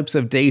two types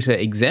of data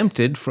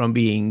exempted from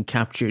being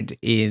captured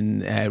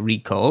in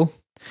Recall.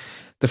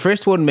 The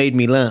first one made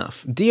me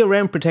laugh.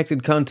 DRM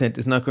protected content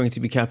is not going to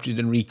be captured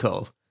in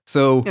Recall.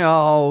 So,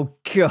 oh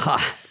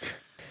god,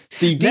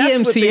 the DMCA, that's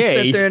what they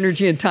spent their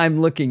energy and time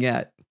looking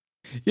at.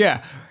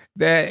 Yeah,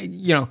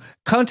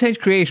 content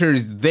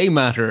creators, they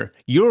matter.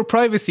 Your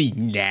privacy,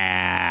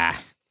 nah.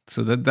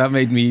 So that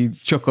made me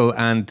chuckle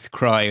and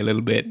cry a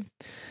little bit.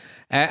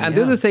 And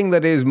the other thing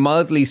that is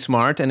mildly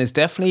smart and is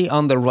definitely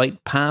on the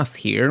right path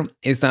here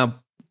is that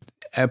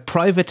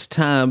private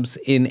tabs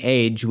in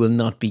Edge will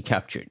not be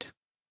captured.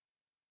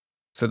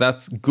 So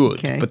that's good.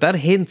 Okay. But that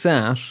hints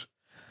at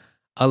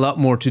a lot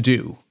more to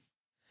do.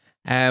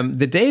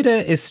 The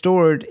data is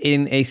stored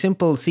in a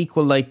simple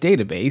SQL-like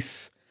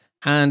database,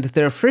 and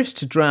their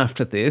first draft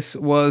at this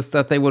was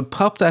that they would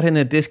pop that in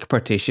a disk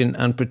partition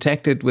and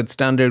protect it with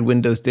standard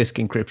Windows disk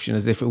encryption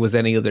as if it was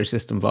any other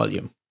system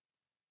volume.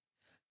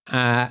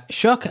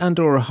 Shock and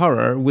or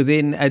horror,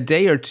 within a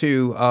day or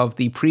two of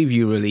the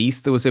preview release,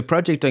 there was a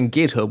project on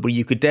GitHub where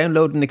you could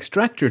download an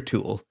extractor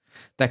tool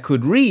that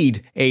could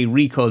read a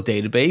Recall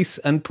database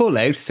and pull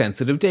out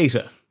sensitive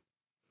data.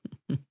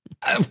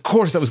 Of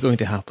course that was going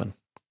to happen.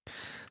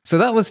 So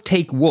that was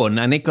take one,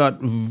 and it got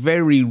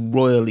very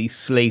royally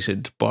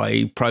slated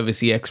by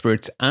privacy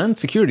experts and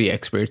security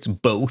experts,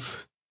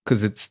 both,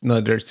 because it's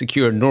neither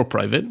secure nor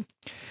private.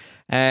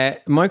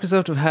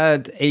 Microsoft have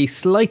had a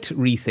slight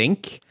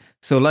rethink.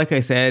 So like I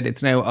said,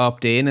 it's now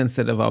opt-in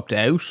instead of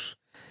opt-out.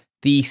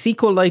 The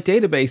SQL-like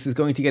database is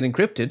going to get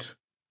encrypted.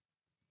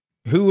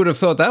 Who would have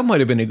thought that might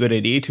have been a good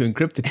idea to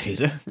encrypt the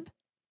data?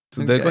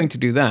 So they're going to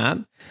do that.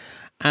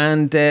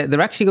 And they're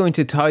actually going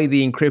to tie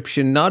the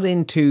encryption not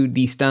into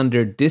the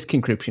standard disk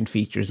encryption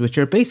features, which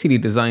are basically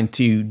designed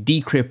to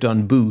decrypt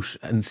on boot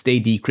and stay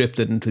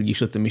decrypted until you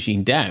shut the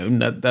machine down.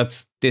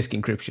 That's disk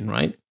encryption,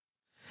 right?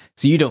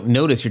 So you don't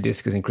notice your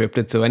disk is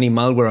encrypted, so any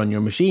malware on your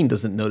machine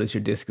doesn't notice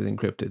your disk is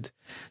encrypted.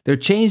 They're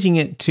changing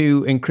it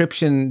to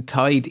encryption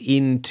tied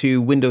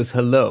into Windows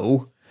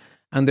Hello,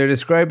 and they're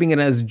describing it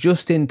as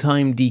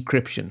just-in-time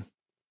decryption,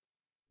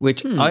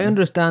 which I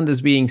understand as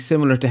being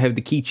similar to how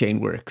the keychain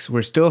works,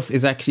 where stuff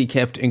is actually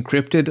kept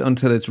encrypted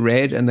until it's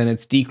read, and then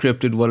it's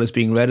decrypted while it's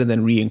being read, and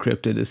then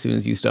re-encrypted as soon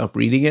as you stop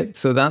reading it.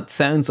 So that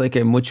sounds like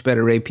a much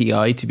better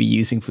API to be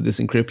using for this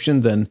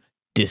encryption than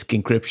disk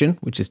encryption,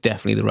 which is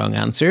definitely the wrong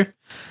answer.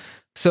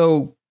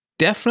 So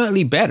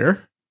definitely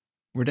better.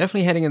 We're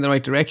definitely heading in the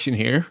right direction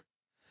here.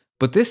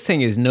 But this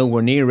thing is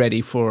nowhere near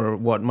ready for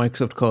what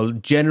Microsoft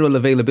called general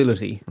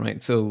availability,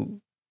 right? So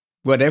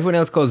what everyone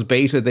else calls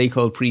beta, they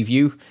call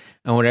preview.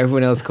 And what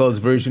everyone else calls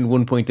version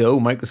 1.0,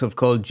 Microsoft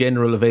called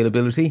general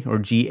availability, or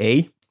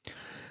GA.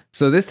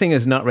 So this thing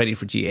is not ready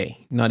for GA,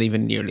 not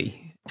even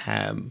nearly.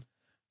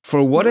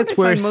 For what it's worth...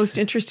 What I find most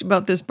interesting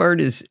about this,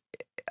 Bart, is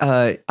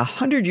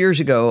 100 years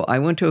ago, I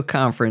went to a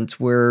conference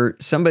where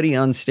somebody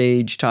on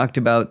stage talked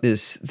about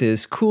this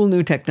cool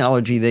new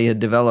technology they had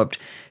developed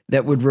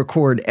that would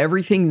record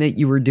everything that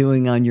you were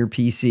doing on your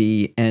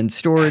PC and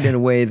store it in a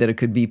way that it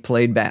could be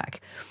played back.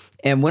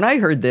 And when I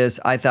heard this,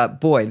 I thought,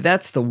 boy,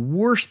 that's the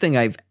worst thing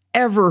I've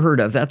ever heard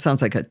of. That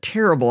sounds like a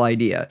terrible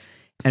idea.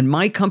 And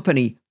my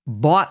company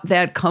bought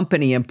that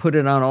company and put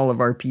it on all of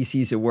our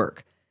PCs at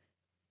work.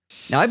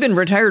 Now, I've been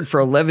retired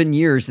for 11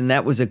 years, and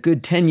that was a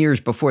good 10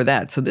 years before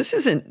that. So this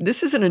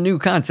isn't a new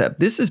concept.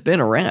 This has been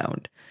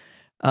around.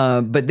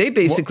 But they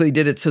basically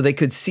did it so they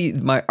could see,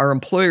 our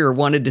employer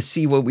wanted to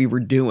see what we were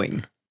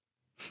doing.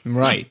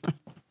 Right.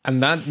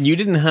 And that you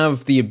didn't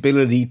have the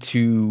ability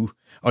to,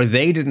 or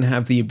they didn't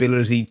have the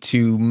ability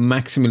to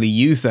maximally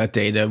use that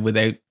data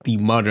without the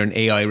modern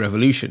AI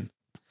revolution.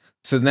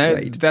 So now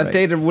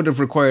data would have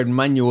required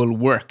manual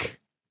work.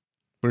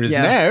 Whereas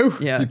now,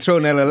 you throw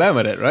an LLM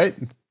at it, right?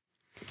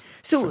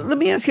 So let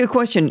me ask you a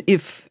question.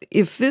 If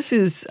this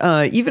is,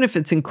 even if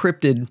it's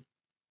encrypted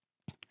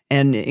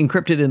and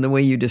encrypted in the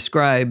way you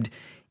described,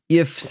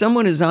 if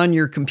someone is on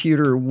your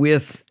computer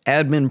with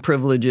admin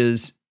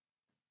privileges,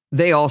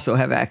 they also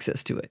have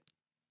access to it.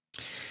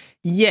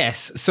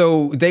 Yes.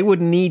 So they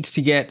would need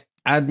to get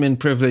admin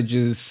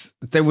privileges.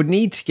 They would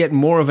need to get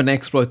more of an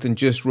exploit than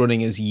just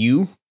running as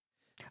you.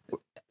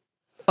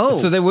 Oh,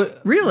 so they would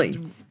really?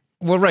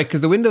 Well, right, because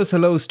the Windows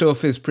Hello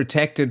stuff is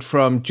protected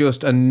from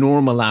just a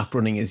normal app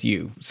running as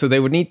you. So they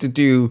would need to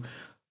do,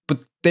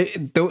 but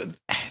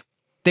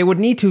they would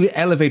need to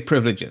elevate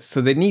privileges.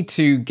 So they need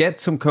to get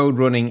some code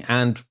running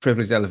and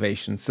privilege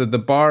elevation. So the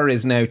bar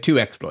is now 2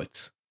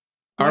 exploits.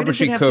 Why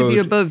does it have to be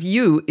above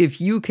you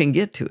if you can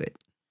get to it?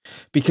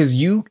 Because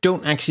you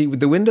don't actually, with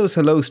the Windows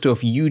Hello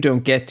stuff, you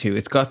don't get to.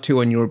 It's got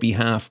to on your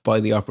behalf by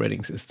the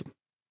operating system.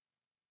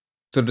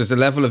 So there's a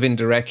level of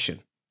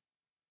indirection.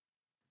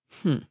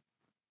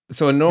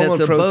 So a normal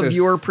process... That's above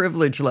your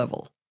privilege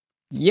level.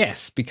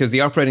 Yes, because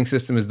the operating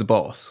system is the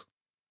boss.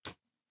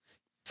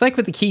 It's like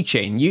with the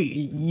keychain.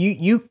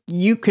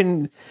 You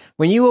can,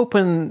 when you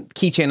open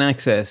keychain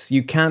access,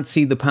 you can't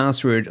see the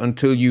password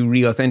until you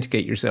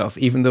re-authenticate yourself,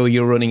 even though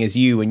you're running as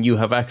you and you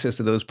have access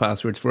to those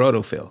passwords for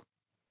autofill,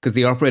 because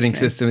the operating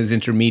system is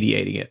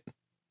intermediating it.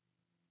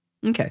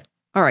 Okay.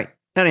 All right.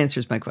 That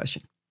answers my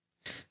question.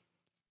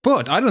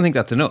 But I don't think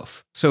that's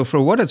enough. So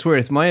for what it's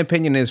worth, my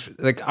opinion is,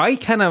 like, I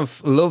kind of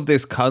love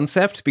this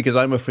concept because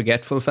I'm a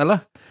forgetful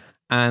fella.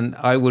 And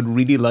I would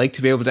really like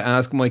to be able to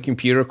ask my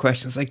computer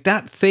questions like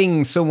that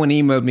thing someone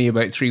emailed me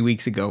about 3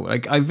 weeks ago.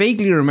 Like, I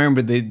vaguely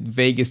remember the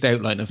vaguest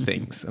outline of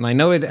things. And I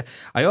know it,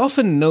 I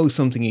often know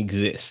something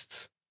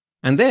exists.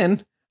 And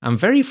then I'm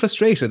very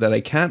frustrated that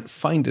I can't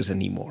find it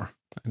anymore.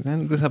 And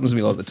then this happens to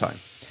me all the time.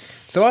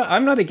 So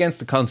I'm not against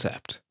the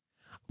concept.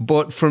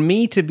 But for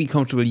me to be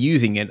comfortable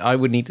using it, I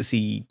would need to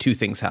see 2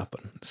 things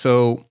happen.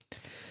 So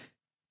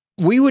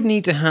we would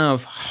need to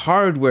have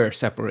hardware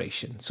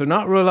separation. So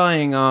not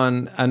relying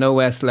on an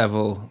OS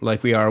level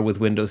like we are with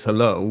Windows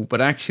Hello,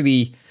 but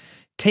actually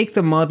take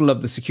the model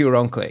of the secure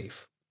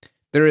enclave.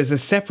 There is a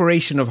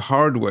separation of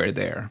hardware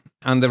there,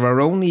 and there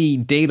are only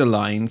data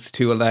lines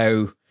to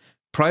allow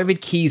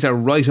private keys are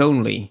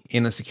write-only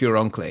in a secure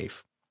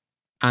enclave.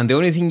 And the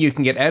only thing you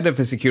can get out of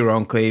a secure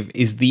enclave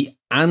is the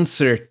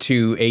answer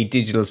to a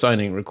digital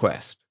signing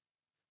request.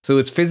 So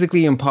it's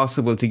physically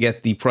impossible to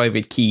get the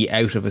private key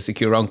out of a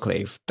secure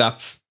enclave.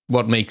 That's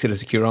what makes it a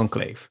secure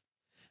enclave.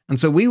 And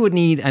so we would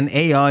need an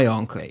AI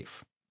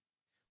enclave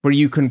where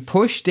you can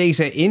push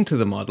data into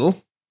the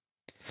model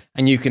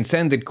and you can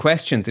send it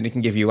questions and it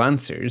can give you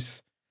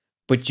answers,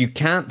 but you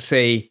can't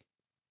say,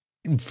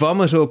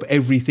 vomit up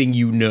everything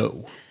you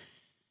know.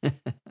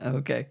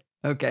 Okay.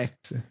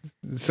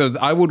 So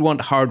I would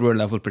want hardware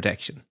level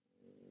protection.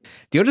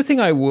 The other thing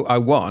I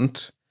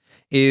want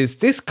is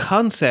this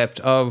concept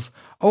of,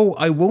 oh,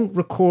 I won't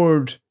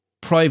record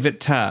private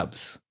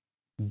tabs.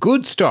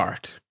 Good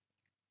start.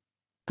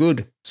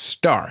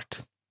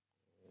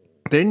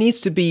 There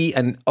needs to be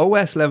an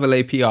OS level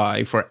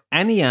API for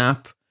any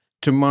app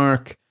to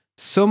mark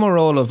some or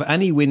all of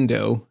any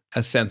window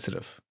as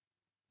sensitive.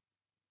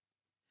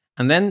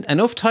 And then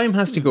enough time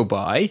has to go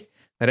by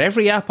that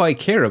every app I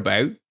care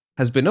about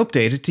has been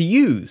updated to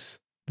use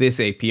this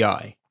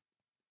API.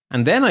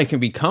 And then I can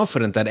be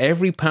confident that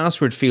every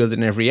password field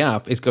in every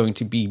app is going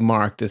to be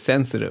marked as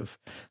sensitive.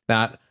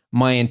 That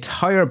my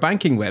entire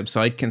banking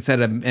website can set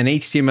an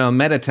HTML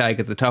meta tag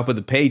at the top of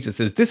the page that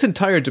says, this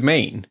entire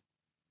domain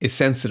is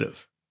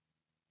sensitive.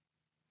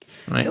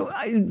 Right? So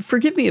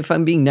forgive me if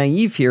I'm being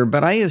naive here,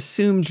 but I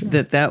assumed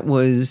that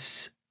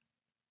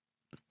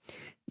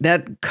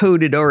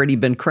code had already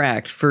been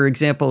cracked. For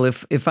example,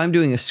 if I'm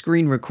doing a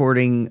screen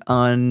recording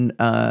on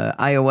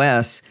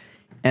iOS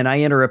and I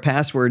enter a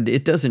password,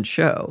 it doesn't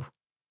show.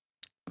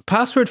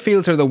 Password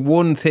fields are the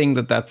one thing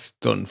that's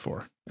done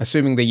for,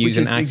 assuming they use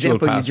an actual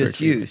password you just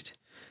field. Used.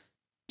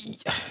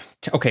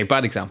 Okay,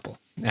 bad example.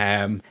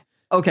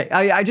 Okay,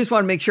 I just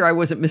want to make sure I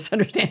wasn't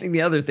misunderstanding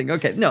the other thing.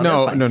 Okay, no,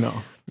 that's fine.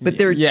 No. But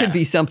there could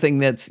be something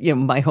that's,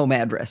 my home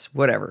address,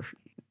 whatever.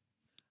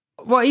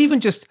 Well, even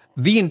just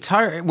the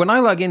entire, when I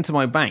log into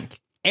my bank,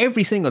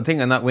 every single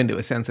thing on that window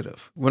is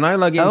sensitive. When I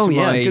log into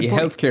my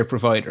healthcare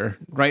provider,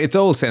 right, it's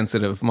all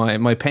sensitive.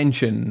 My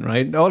pension,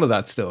 right, all of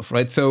that stuff,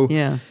 right? So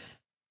at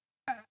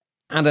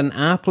an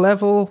app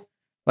level,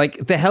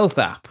 like the health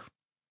app,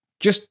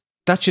 just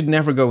that should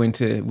never go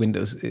into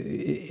Windows,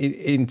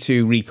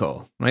 into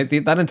recall, right?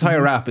 That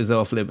entire app is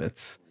off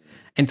limits.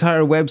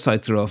 Entire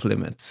websites are off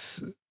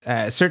limits.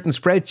 Certain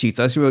spreadsheets,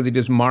 I should be able to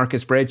just mark a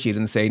spreadsheet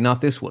and say, not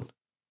this one,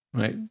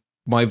 right?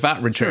 My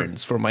VAT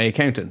returns for my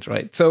accountant,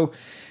 right? So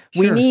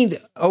we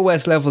need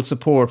OS level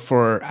support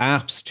for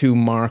apps to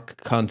mark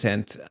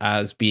content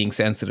as being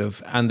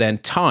sensitive, and then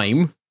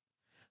time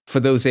for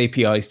those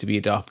APIs to be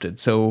adopted.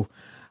 So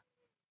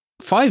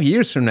 5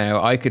 years from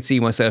now, I could see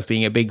myself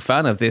being a big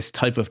fan of this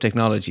type of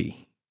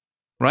technology.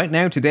 Right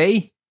now,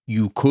 today,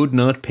 you could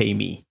not pay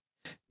me,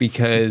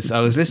 because I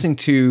was listening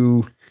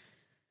to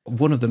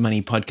one of the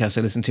many podcasts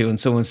I listened to, and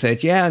someone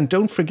said, yeah, and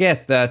don't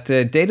forget that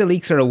data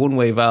leaks are a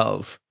one-way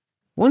valve.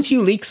 Once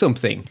you leak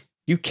something,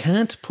 you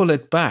can't pull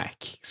it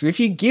back. So if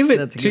you give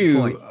it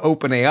to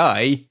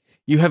OpenAI,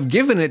 you have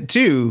given it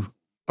to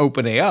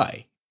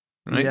OpenAI,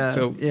 right?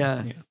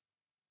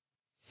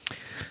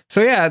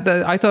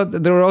 I thought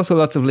there were also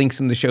lots of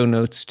links in the show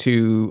notes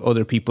to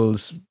other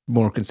people's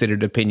more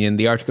considered opinion.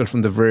 The article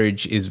from The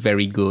Verge is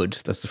very good.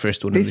 That's the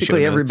first one.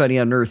 Basically, everybody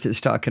on Earth is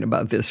talking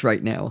about this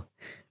right now.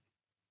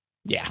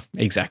 Yeah,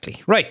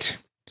 exactly. Right.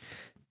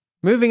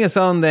 Moving us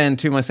on then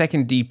to my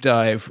second deep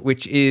dive,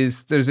 which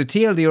is there's a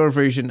TLDR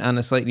version and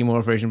a slightly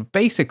more version. But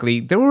basically,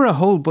 there were a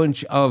whole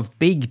bunch of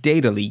big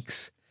data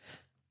leaks,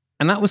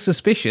 and that was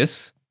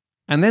suspicious.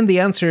 And then the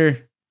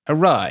answer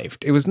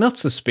arrived. It was not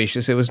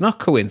suspicious. It was not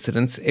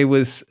coincidence. It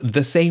was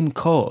the same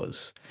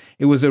cause.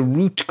 It was a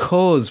root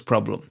cause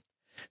problem.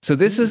 So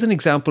this is an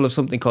example of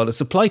something called a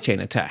supply chain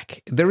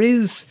attack. There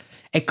is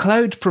a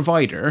cloud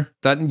provider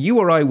that you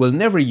or I will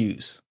never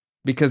use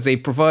because they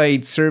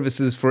provide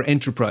services for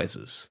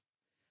enterprises.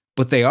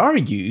 But they are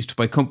used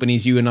by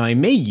companies you and I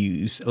may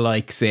use,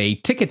 like, say,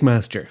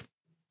 Ticketmaster.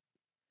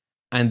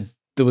 And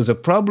there was a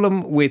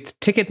problem with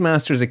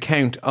Ticketmaster's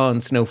account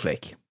on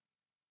Snowflake.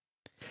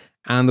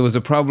 And there was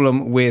a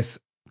problem with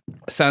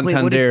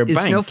Santander Bank.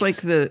 Is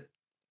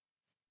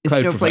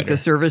Snowflake the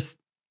service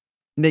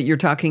that you're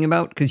talking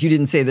about? Because you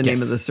didn't say the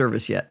name of the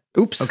service yet.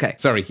 Oops. Okay.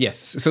 Sorry. Yes.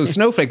 So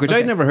Snowflake, which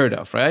I'd never heard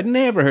of, right? I'd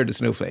never heard of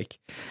Snowflake.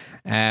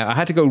 I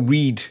had to go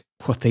read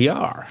what they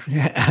are.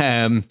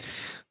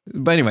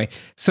 But anyway,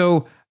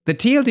 so the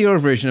TLDR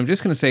version, I'm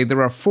just going to say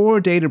there are 4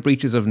 data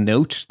breaches of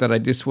note that I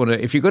just want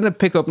to, if you're going to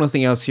pick up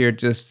nothing else here,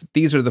 just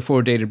these are the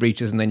 4 data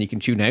breaches and then you can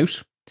tune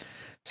out.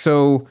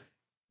 So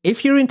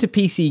if you're into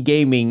PC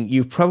gaming,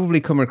 you've probably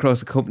come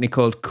across a company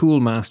called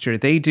Coolmaster.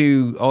 They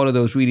do all of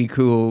those really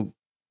cool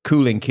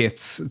cooling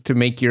kits to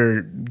make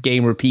your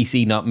gamer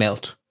PC not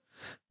melt.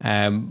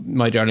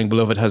 My darling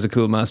beloved has a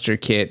Coolmaster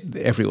kit.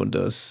 Everyone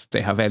does. They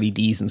have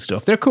LEDs and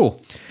stuff. They're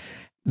cool.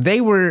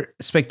 They were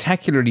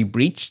spectacularly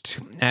breached.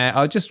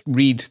 I'll just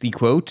read the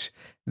quote.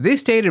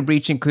 This data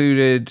breach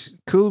included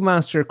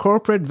Coolmaster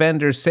corporate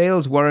vendor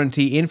sales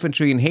warranty,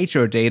 inventory and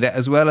HR data,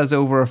 as well as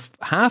over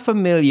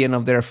 500,000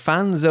 of their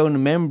fan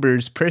zone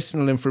members'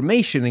 personal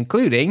information,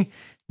 including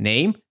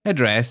name,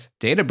 address,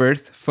 date of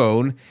birth,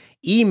 phone,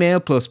 email,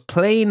 plus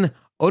plain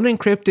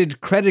unencrypted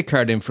credit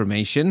card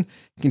information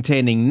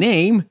containing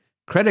name,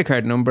 credit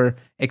card number,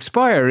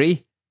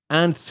 expiry,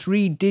 and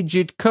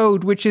 3-digit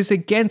code, which is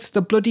against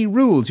the bloody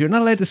rules. You're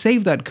not allowed to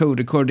save that code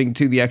according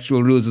to the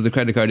actual rules of the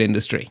credit card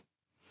industry.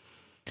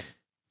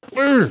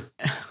 All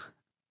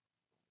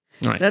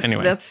right,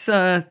 anyway. That's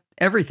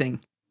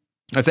everything.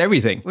 That's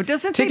everything. Well, it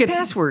doesn't say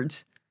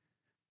passwords.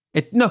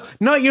 No,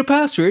 not your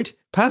password.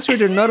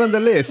 Password are not on the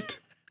list.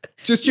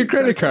 Just your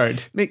credit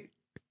card.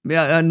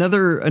 Yeah,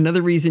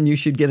 another reason you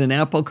should get an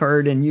Apple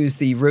Card and use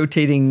the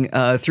rotating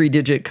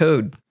 3-digit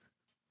code.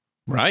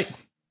 Right.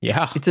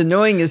 Yeah. It's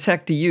annoying as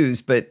heck to use,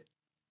 but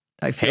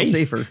I feel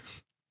safer.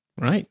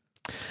 Right.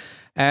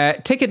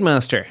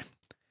 Ticketmaster.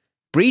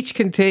 Breach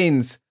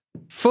contains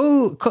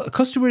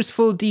customers'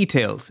 full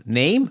details,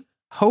 name,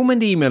 home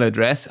and email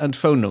address, and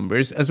phone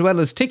numbers, as well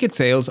as ticket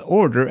sales,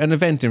 order, and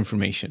event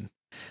information.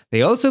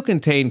 They also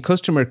contain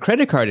customer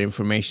credit card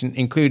information,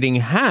 including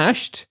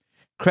hashed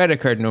credit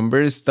card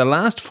numbers, the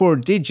last 4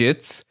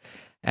 digits,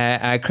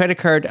 credit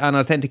card and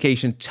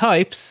authentication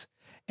types,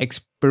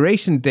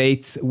 expiration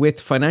dates with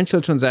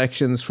financial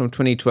transactions from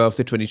 2012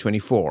 to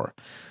 2024.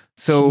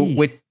 So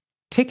with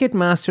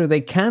Ticketmaster, they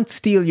can't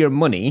steal your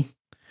money,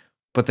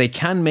 but they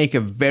can make a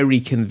very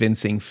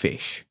convincing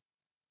fish.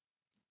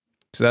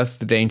 So that's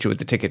the danger with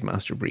the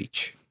Ticketmaster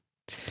breach.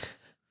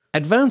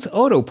 Advanced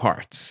Auto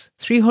Parts.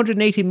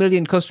 380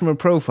 million customer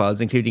profiles,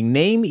 including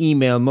name,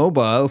 email,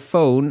 mobile,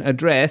 phone,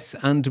 address,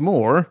 and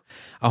more.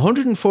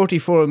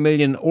 144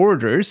 million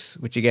orders,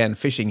 which again,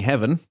 phishing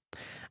heaven.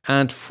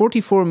 And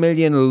 44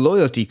 million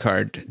loyalty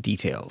card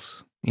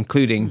details,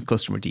 including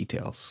customer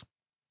details.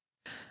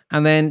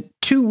 And then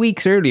 2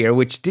 weeks earlier,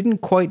 which didn't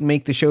quite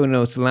make the show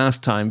notes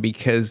last time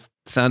because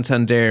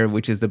Santander,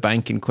 which is the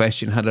bank in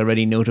question, had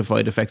already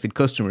notified affected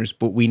customers.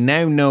 But we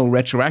now know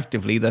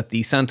retroactively that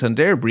the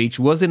Santander breach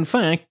was in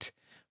fact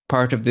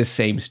part of this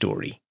same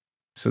story.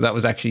 So that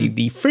was actually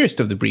the first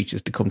of the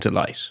breaches to come to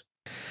light.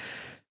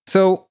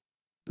 So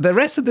the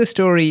rest of this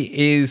story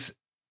is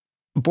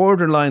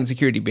borderline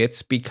security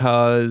bits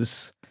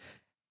because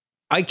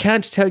I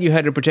can't tell you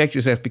how to protect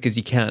yourself because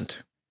you can't.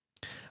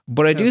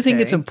 But I do think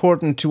it's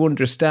important to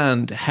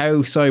understand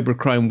how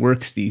cybercrime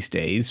works these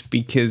days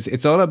because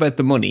it's all about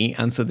the money.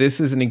 And so this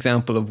is an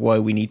example of why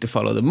we need to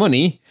follow the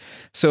money.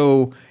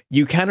 So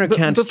you can or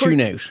can't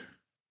tune out.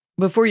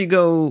 Before you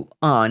go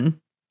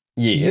on,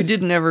 yes. You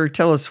didn't ever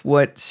tell us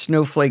what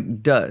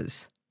Snowflake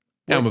does.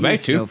 I'm about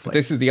to. Snowflake?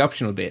 This is the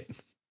optional bit.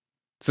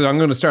 So I'm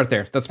going to start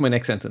there. That's my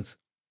next sentence.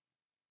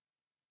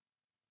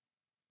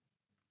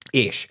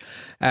 Ish.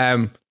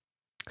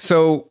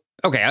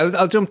 Okay,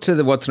 I'll jump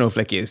to what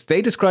Snowflake is.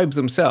 They describe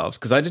themselves,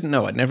 because I didn't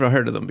know, I'd never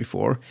heard of them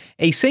before,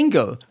 a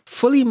single,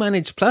 fully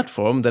managed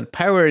platform that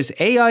powers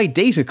AI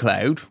data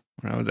cloud,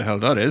 whatever the hell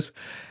that is.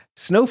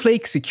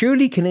 Snowflake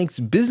securely connects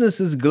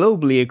businesses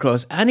globally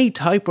across any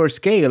type or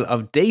scale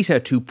of data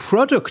to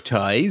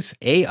productize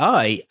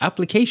AI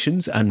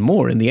applications and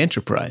more in the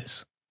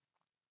enterprise.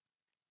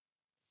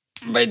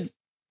 But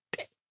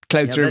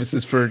cloud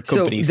services for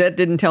companies. So that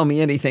didn't tell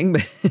me anything,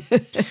 but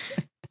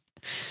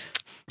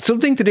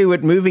something to do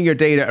with moving your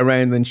data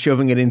around and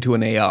shoving it into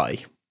an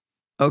AI.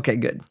 Okay,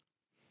 good.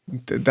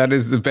 That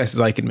is the best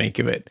I can make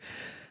of it.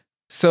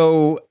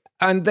 So,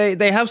 and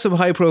they have some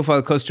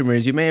high-profile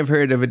customers. You may have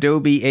heard of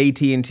Adobe,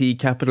 AT&T,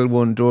 Capital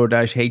One,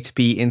 DoorDash,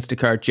 HP,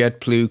 Instacart,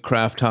 JetBlue,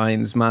 Kraft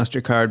Heinz,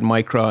 MasterCard,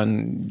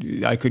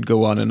 Micron. I could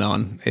go on and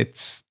on.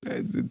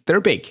 They're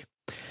big.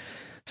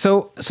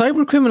 So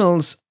cyber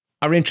criminals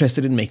are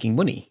interested in making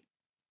money,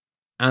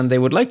 and they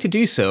would like to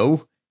do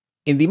so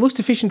in the most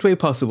efficient way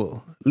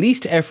possible.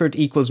 Least effort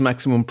equals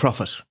maximum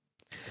profit.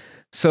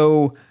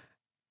 So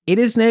it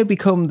has now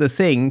become the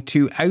thing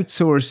to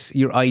outsource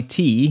your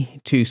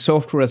IT to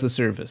software as a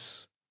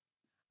service.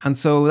 And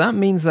so that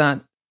means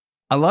that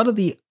a lot of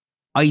the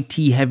IT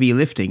heavy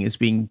lifting is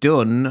being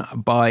done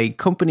by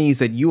companies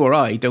that you or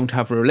I don't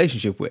have a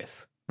relationship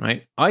with,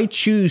 right? I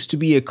choose to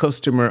be a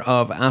customer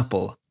of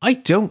Apple. I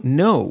don't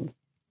know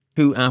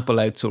who Apple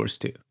outsourced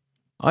to.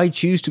 I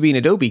choose to be an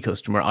Adobe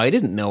customer. I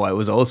didn't know I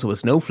was also a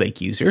Snowflake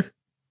user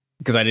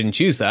because I didn't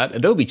choose that.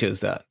 Adobe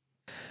chose that.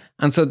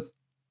 And so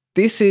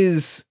this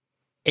is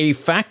a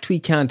fact we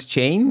can't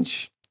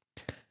change.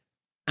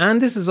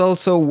 And this is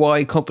also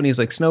why companies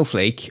like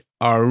Snowflake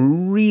are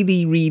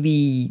really,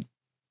 really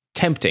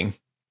tempting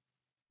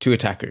to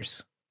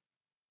attackers.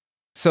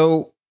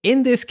 So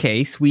in this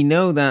case, we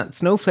know that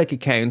Snowflake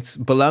accounts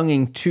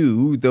belonging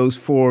to those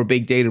 4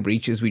 big data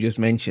breaches we just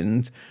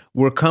mentioned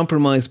were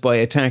compromised by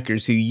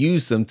attackers who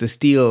used them to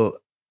steal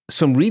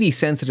some really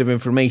sensitive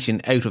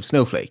information out of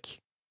Snowflake.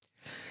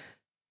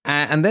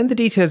 And then the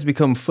details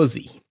become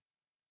fuzzy.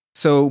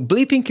 So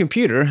Bleeping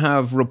Computer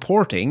have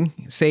reporting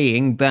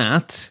saying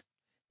that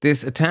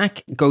this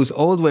attack goes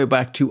all the way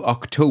back to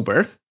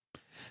October,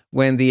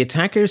 when the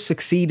attackers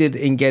succeeded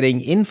in getting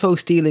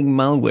info-stealing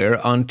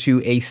malware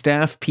onto a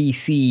staff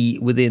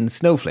PC within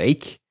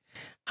Snowflake,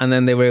 and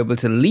then they were able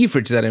to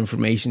leverage that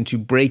information to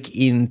break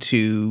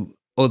into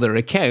other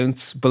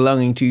accounts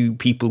belonging to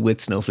people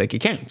with Snowflake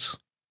accounts.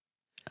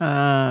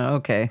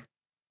 Okay.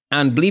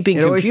 And Bleeping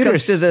It always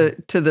Computers comes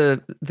to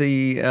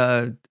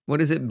the what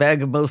is it?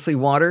 Bag of mostly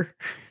water.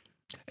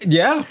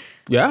 Yeah.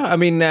 I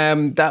mean,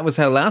 that was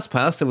how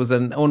LastPass. There was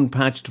an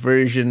unpatched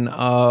version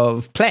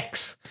of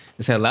Plex.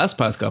 That's how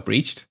LastPass got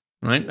breached,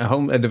 right?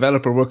 A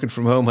developer working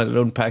from home had an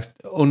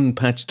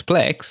unpatched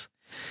Plex.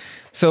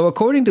 So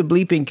according to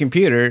Bleeping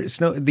Computer,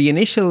 the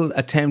initial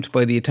attempt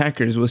by the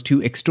attackers was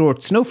to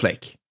extort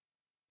Snowflake.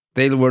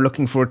 They were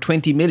looking for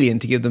 20 million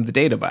to give them the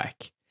data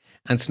back.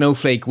 And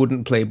Snowflake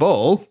wouldn't play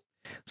ball.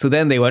 So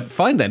then they went,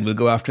 fine then, we'll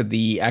go after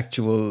the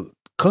actual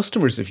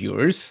customers of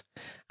yours.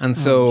 And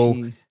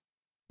so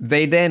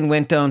they then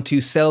went on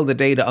to sell the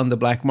data on the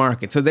black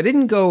market. So they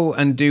didn't go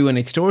and do an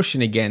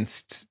extortion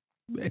against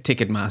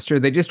Ticketmaster.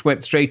 They just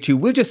went straight to,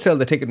 we'll just sell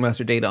the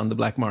Ticketmaster data on the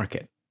black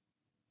market.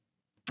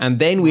 And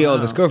then we all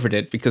discovered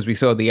it because we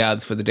saw the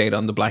ads for the data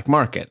on the black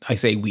market. I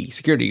say we,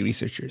 security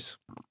researchers.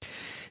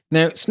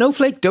 Now,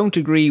 Snowflake don't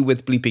agree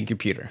with Bleeping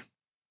Computer.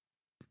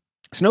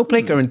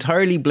 Snowflake are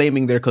entirely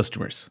blaming their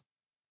customers.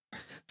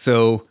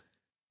 So,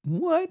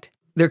 what?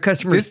 Their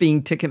customers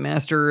being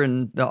Ticketmaster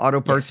and the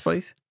auto parts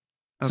place?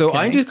 Okay. So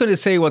I'm just going to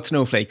say what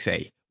Snowflake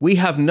say. We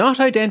have not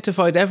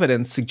identified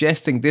evidence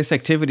suggesting this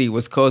activity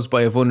was caused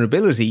by a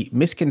vulnerability,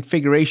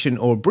 misconfiguration,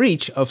 or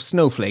breach of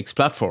Snowflake's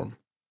platform.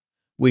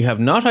 We have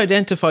not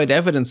identified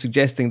evidence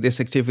suggesting this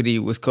activity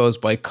was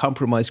caused by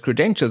compromised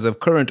credentials of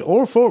current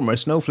or former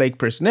Snowflake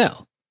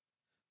personnel.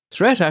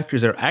 Threat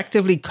actors are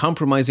actively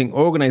compromising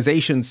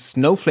organizations'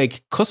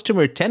 Snowflake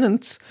customer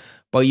tenants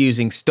by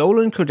using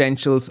stolen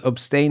credentials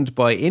obtained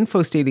by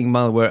info-stealing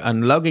malware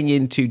and logging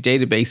into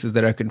databases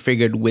that are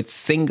configured with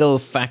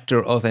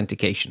single-factor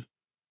authentication.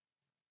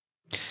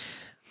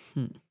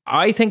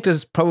 I think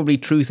there's probably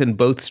truth in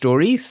both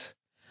stories,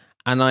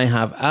 and I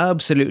have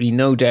absolutely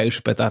no doubt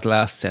about that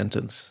last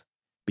sentence,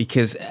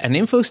 because an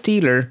info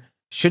stealer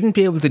shouldn't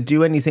be able to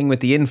do anything with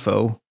the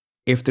info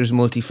if there's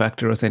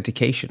multi-factor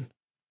authentication.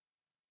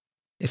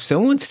 If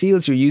someone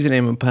steals your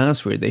username and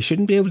password, they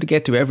shouldn't be able to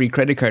get to every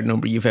credit card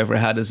number you've ever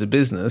had as a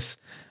business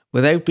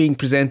without being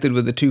presented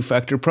with a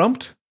 2-factor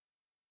prompt.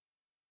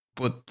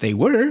 But they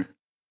were.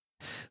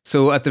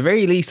 So at the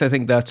very least, I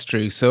think that's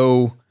true.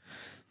 So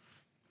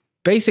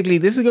basically,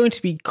 this is going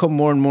to become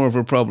more and more of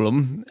a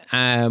problem.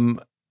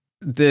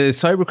 The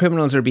cyber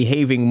criminals are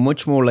behaving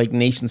much more like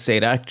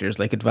nation-state actors,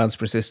 like advanced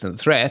persistent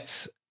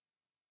threats.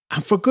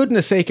 And for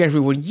goodness sake,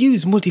 everyone,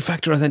 use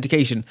multi-factor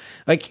authentication.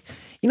 Like,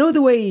 you know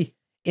the way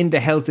in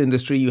the health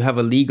industry you have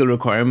a legal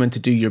requirement to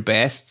do your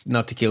best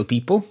not to kill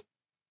people?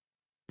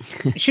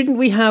 Shouldn't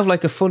we have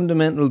like a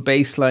fundamental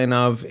baseline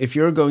of, if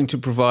you're going to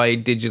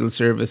provide digital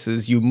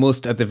services, you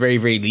must at the very,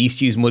 very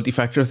least use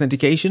multi-factor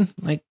authentication?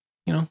 Like,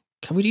 you know,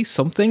 can we do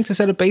something to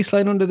set a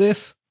baseline under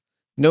this?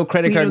 No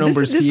credit card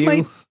numbers this for you.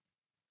 Might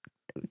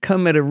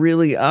come at a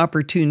really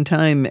opportune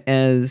time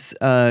as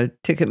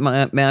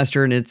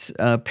Ticketmaster and its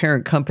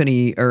parent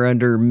company are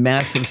under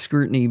massive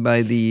scrutiny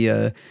by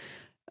the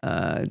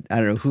I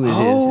don't know who it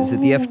is. Is it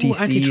the FTC?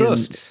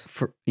 Antitrust.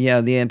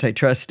 The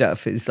antitrust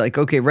stuff. It's like,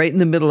 okay, right in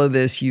the middle of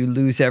this, you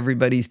lose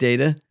everybody's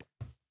data.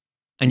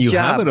 And you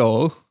have it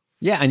all.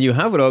 Yeah, and you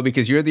have it all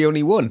because you're the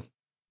only one.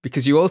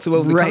 Because you also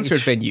own the concert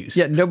venues.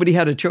 Yeah, nobody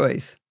had a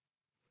choice.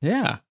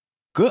 Yeah.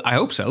 Good. I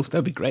hope so.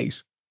 That'd be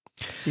great.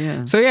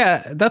 Yeah. So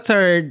yeah, that's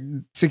our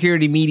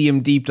security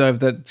medium deep dive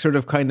that sort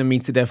of kind of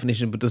meets the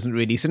definition, but doesn't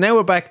really. So now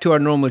we're back to our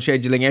normal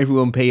scheduling.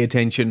 Everyone pay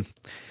attention.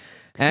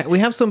 We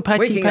have some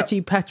patch.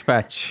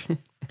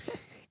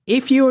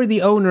 If you are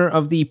the owner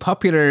of the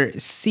popular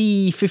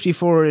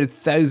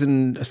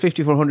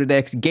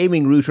C54000-5400X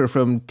gaming router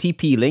from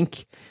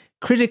TP-Link,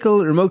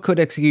 critical remote code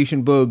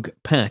execution bug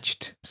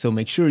patched. So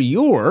make sure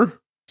your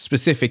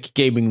specific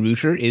gaming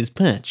router is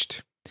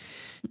patched.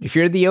 If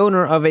you're the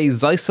owner of a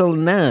Zyxel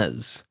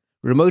NAS,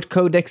 remote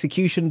code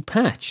execution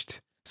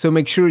patched. So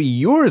make sure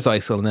your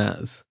Zyxel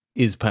NAS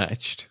is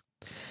patched.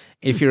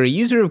 If you're a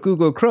user of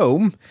Google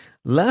Chrome,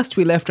 last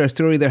we left our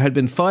story, there had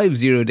been 5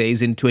 0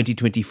 days in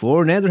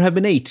 2024. Now there have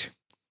been 8.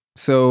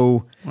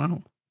 So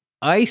wow.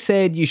 I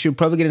said you should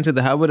probably get into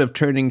the habit of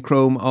turning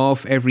Chrome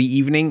off every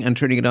evening and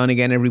turning it on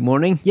again every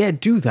morning. Yeah,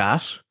 do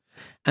that.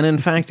 And in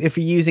fact, if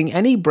you're using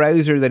any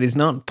browser that is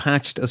not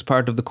patched as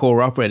part of the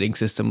core operating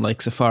system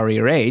like Safari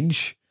or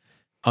Edge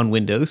on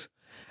Windows,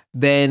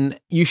 then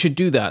you should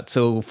do that.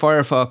 So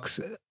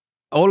Firefox,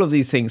 all of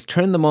these things,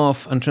 turn them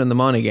off and turn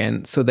them on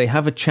again so they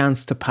have a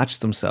chance to patch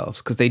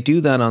themselves, because they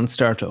do that on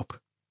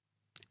startup.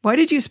 Why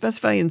did you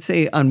specify and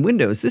say on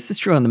Windows? This is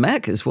true on the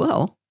Mac as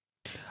well.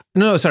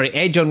 No, sorry.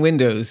 Edge on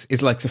Windows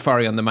is like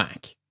Safari on the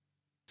Mac.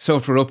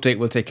 Software update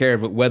will take care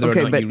of it whether or not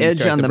you restart the browser. Okay,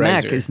 but Edge on the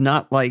Mac is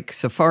not like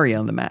Safari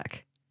on the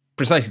Mac.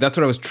 Precisely. That's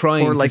what I was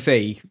trying to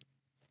say.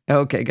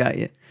 Okay, got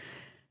you.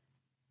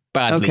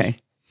 Badly. Okay.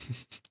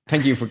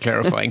 Thank you for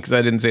clarifying, because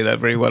I didn't say that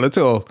very well at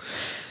all.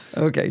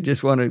 Okay,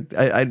 just want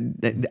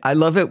to. I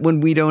love it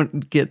when we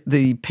don't get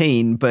the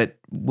pain, but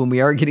when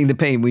we are getting the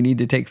pain, we need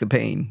to take the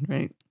pain,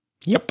 right?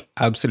 Yep,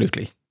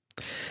 absolutely.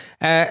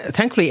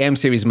 Thankfully, M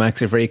series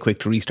Macs are very quick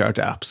to restart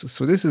apps,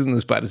 so this isn't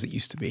as bad as it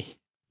used to be.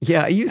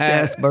 Yeah, I used to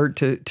ask Bart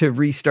to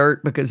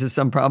restart because of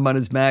some problem on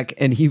his Mac,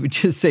 and he would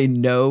just say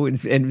no.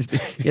 And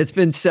it's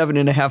been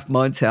 7.5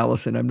 months,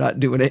 Allison. I'm not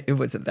doing it. It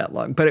wasn't that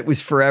long, but it was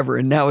forever.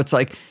 And now it's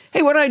like,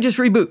 hey, why don't I just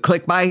reboot?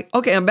 Click buy.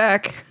 Okay, I'm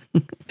back.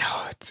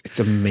 Oh,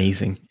 it's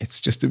amazing. It's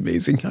just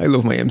amazing. I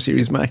love my M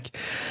series Mac.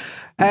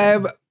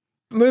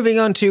 Moving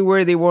on to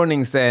worthy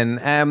warnings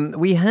then.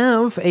 We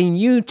have a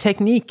new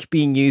technique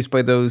being used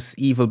by those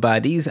evil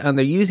baddies, and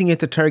they're using it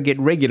to target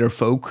regular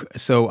folk.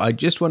 So I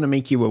just want to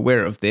make you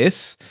aware of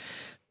this.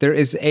 There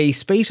is a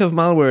spate of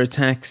malware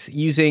attacks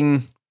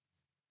using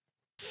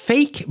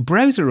fake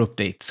browser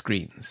update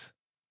screens.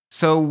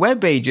 So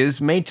web pages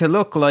made to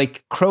look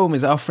like Chrome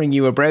is offering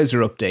you a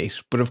browser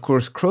update. But of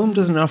course, Chrome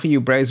doesn't offer you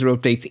browser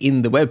updates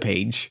in the web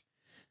page.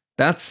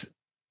 That's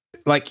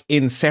like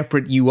in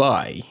separate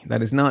UI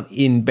that is not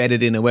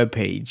embedded in a web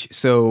page.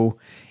 So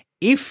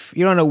if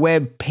you're on a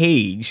web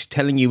page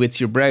telling you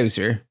it's your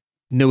browser,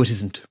 no, it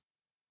isn't.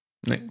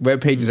 Like, web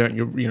pages aren't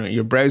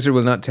your browser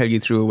will not tell you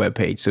through a web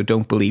page. So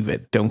don't believe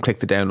it. Don't click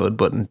the download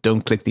button.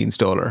 Don't click the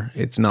installer.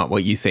 It's not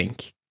what you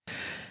think.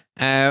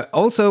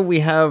 Also,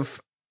 we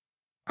have,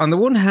 on the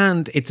one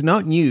hand, it's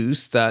not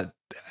news that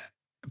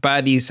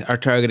baddies are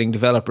targeting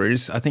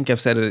developers. I think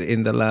I've said it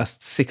in the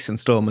last 6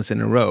 installments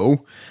in a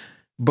row.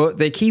 But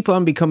they keep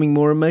on becoming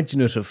more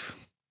imaginative.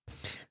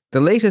 The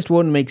latest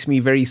one makes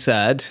me very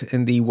sad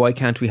in the why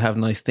can't we have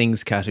nice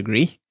things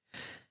category.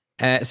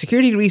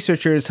 Security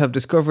researchers have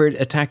discovered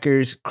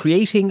attackers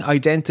creating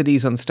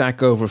identities on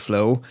Stack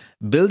Overflow,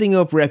 building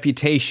up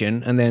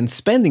reputation, and then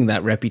spending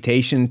that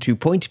reputation to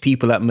point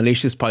people at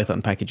malicious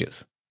Python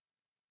packages.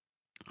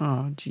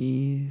 Oh,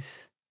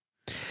 jeez.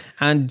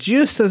 And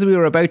just as we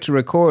were about to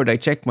record, I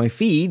checked my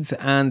feeds,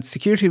 and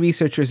security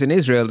researchers in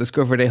Israel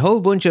discovered a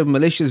whole bunch of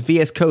malicious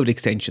VS Code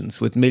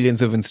extensions with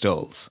millions of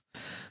installs.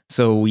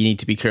 So we need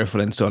to be careful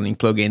installing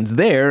plugins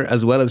there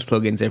as well as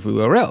plugins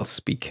everywhere else,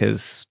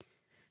 because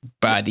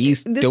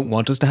baddies don't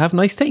want us to have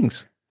nice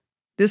things.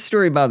 This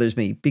story bothers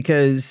me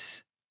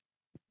because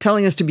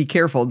telling us to be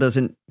careful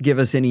doesn't give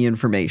us any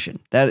information.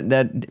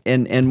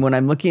 And when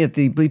I'm looking at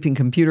the Bleeping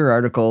Computer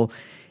article,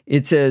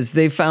 it says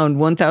they found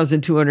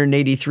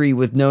 1,283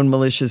 with known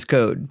malicious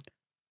code.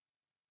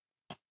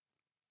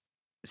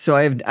 So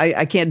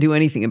I can't do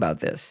anything about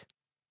this.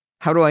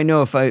 How do I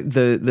know if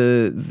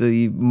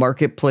the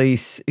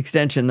marketplace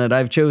extension that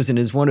I've chosen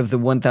is one of the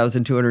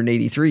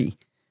 1,283?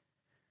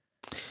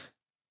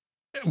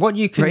 What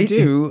you can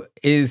do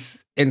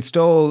is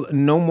install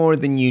no more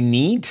than you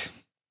need,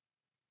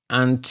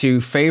 and to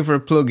favor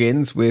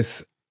plugins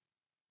with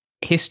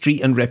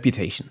history and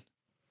reputation.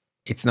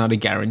 It's not a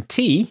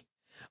guarantee.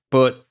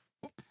 But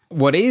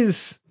what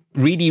is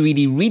really,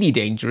 really, really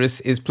dangerous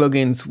is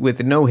plugins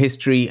with no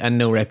history and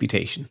no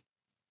reputation.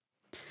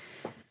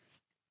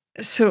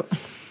 So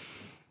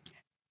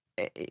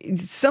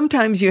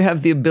sometimes you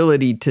have the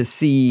ability to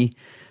see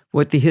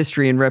what the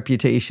history and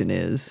reputation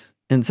is,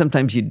 and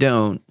sometimes you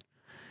don't.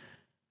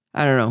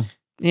 I don't know.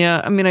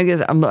 Yeah, I mean, I guess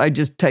I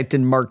just typed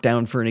in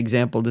Markdown for an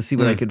example to see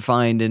what I could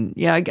find. And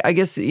yeah, I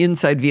guess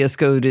inside VS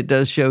Code, it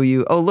does show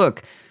you, oh,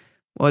 look.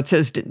 Well, it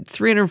says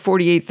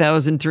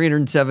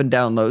 348,307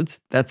 downloads.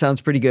 That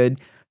sounds pretty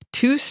good.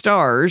 2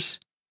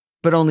 stars,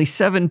 but only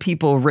 7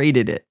 people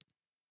rated it.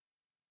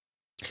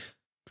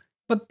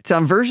 It's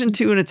on version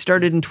 2 and it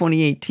started in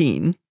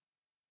 2018.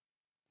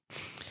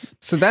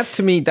 So that,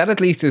 to me, that at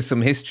least is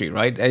some history,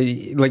 right?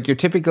 Like your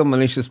typical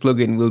malicious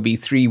plugin will be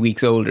 3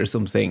 weeks old or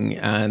something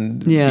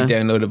and be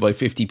downloaded by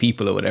 50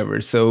 people or whatever.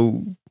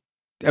 So,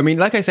 I mean,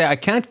 like I say, I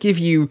can't give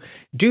you,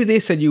 do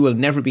this and you will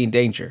never be in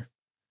danger.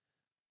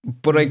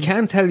 But I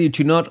can tell you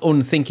to not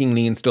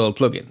unthinkingly install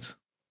plugins.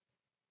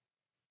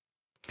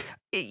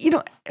 You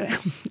know,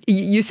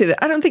 you say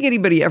that. I don't think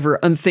anybody ever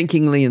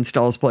unthinkingly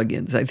installs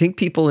plugins. I think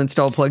people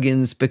install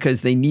plugins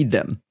because they need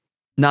them,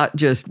 not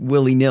just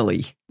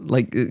willy-nilly.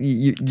 Like,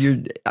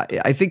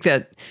 I think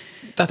that...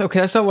 That's okay.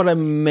 That's not what I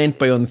meant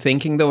by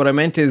unthinking, though. What I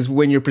meant is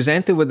when you're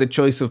presented with a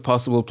choice of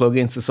possible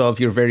plugins to solve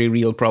your very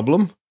real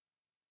problem,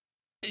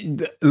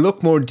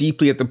 look more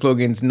deeply at the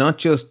plugins, not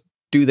just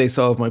do they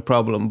solve my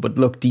problem, but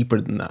look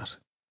deeper than that.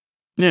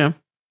 Yeah.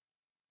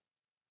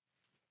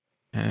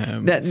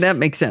 That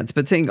makes sense.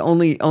 But saying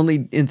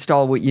only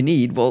install what you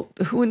need, well,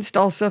 who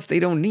installs stuff they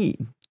don't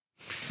need?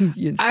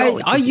 You install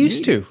it 'cause I you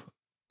used need it.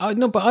 to.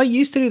 No, but I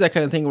used to do that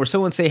kind of thing where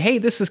someone say, hey,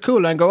 this is cool.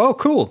 And I go, oh,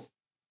 cool.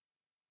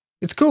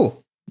 It's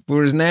cool.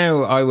 Whereas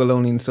now I will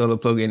only install a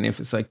plugin if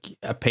it's like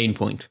a pain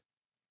point.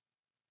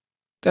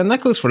 And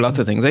that goes for lots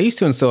of things. I used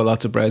to install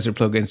lots of browser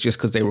plugins just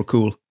because they were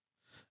cool.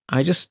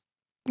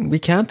 We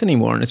can't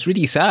anymore. And it's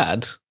really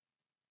sad.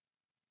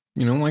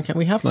 You know, why can't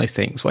we have nice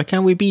things? Why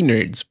can't we be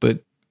nerds?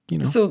 But, you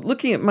know. So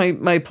looking at my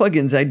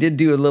plugins, I did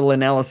do a little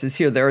analysis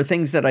here. There are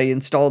things that I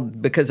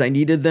installed because I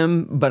needed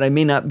them, but I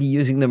may not be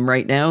using them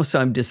right now, so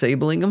I'm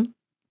disabling them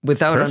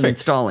without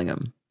uninstalling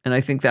them. And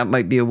I think that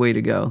might be a way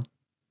to go.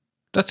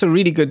 That's a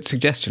really good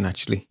suggestion,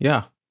 actually.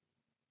 Yeah.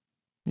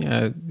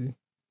 Yeah.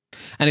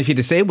 And if you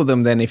disable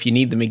them, then if you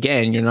need them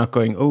again, you're not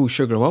going, oh,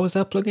 sugar, what was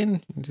that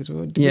plugin? Which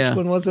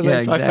one was it? Yeah,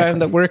 I exactly.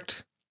 found that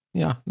worked.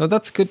 Yeah. No,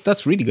 that's good.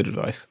 That's really good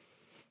advice.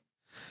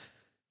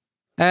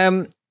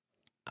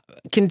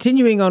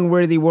 Continuing on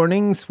worthy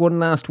warnings, one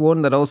last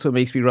one that also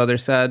makes me rather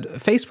sad.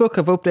 Facebook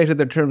have updated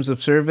their terms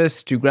of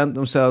service to grant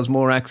themselves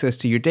more access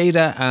to your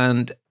data,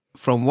 and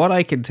from what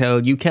I can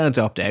tell, you can't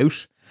opt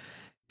out.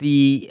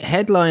 The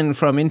headline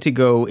from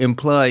Intego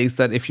implies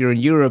that if you're in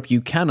Europe,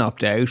 you can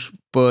opt out,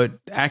 but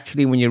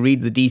actually when you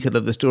read the detail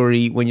of the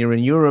story, when you're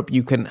in Europe,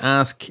 you can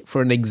ask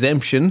for an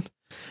exemption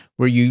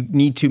where you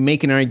need to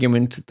make an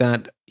argument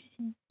that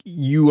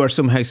you are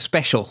somehow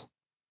special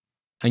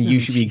and you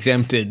should be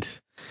exempted,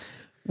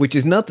 which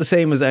is not the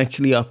same as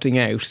actually opting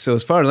out. So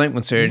as far as I'm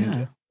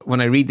concerned, when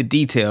I read the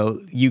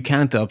detail, you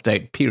can't opt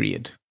out,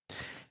 period.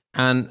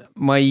 And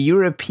my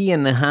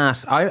European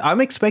hat, I'm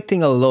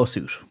expecting a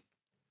lawsuit.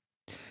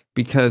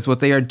 Because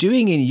what they are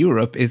doing in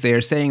Europe is they are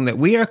saying that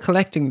we are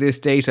collecting this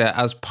data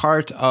as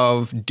part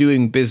of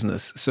doing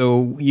business.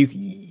 So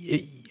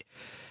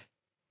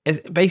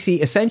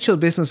basically, essential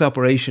business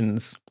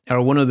operations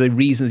are one of the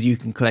reasons you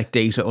can collect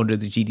data under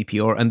the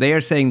GDPR. And they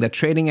are saying that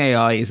training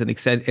AI is an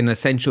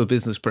essential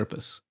business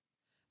purpose.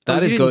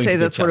 That is going to be challenged. You didn't say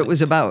that's what it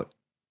was about.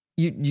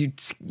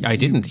 I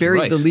didn't. You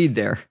buried the lead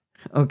there.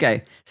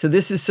 Okay. So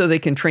this is so they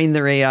can train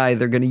their AI.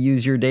 They're going to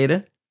use your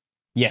data?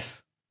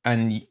 Yes.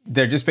 And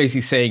they're just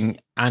basically saying,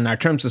 and our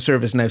terms of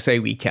service now say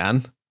we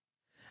can.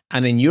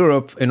 And in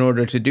Europe, in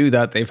order to do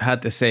that, they've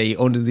had to say,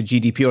 under the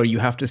GDPR, you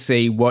have to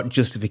say what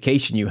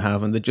justification you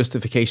have. And the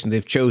justification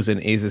they've chosen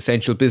is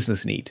essential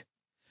business need,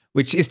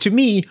 which is, to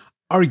me,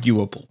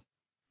 arguable.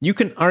 You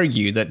can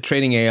argue that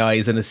training AI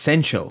is an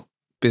essential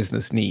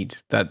business need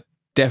that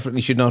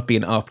definitely should not be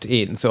an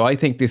opt-in. So I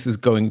think this is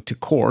going to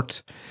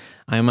court.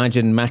 I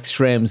imagine Max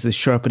Schrems is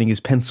sharpening his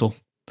pencil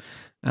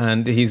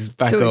and he's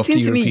back off to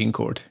European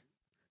court.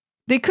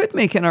 They could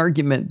make an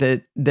argument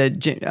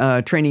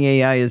that training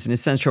AI is an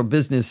essential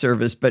business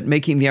service, but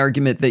making the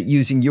argument that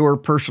using your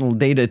personal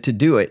data to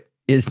do it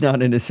is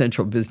not an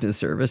essential business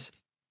service.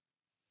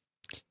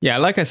 Yeah,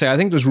 like I say, I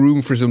think there's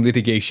room for some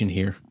litigation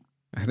here.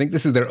 I think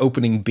this is their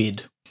opening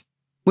bid.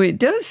 Well, it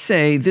does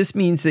say this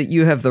means that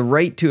you have the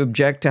right to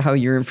object to how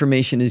your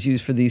information is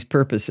used for these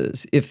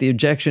purposes. If the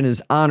objection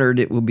is honored,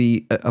 it will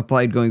be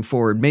applied going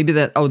forward. Maybe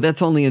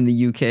that's only in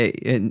the UK.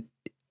 In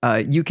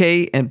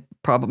UK and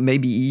probably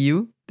maybe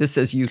EU. This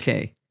says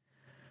UK.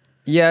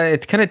 Yeah,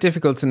 it's kind of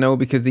difficult to know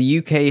because the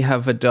UK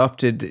have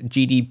adopted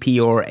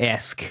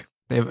GDPR-esque.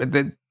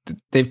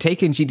 They've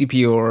taken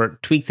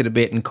GDPR, tweaked it a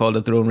bit and called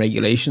it their own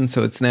regulation,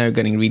 so it's now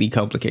getting really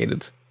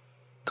complicated.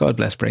 God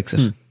bless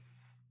Brexit.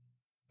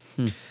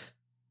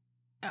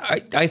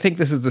 I think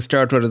this is the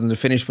start rather than the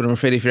finish, but I'm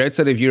afraid if you're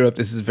outside of Europe,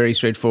 this is very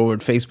straightforward.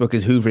 Facebook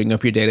is hoovering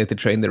up your data to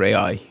train their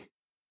AI.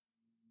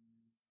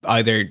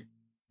 Either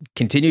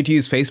continue to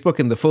use Facebook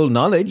in the full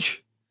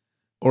knowledge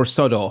or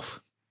sod off.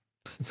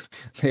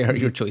 They are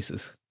your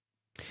choices.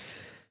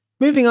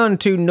 Moving on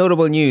to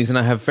notable news, and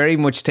I have very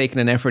much taken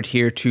an effort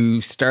here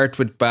to start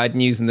with bad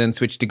news and then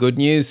switch to good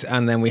news,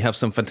 and then we have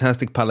some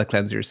fantastic palate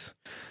cleansers.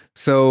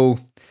 So,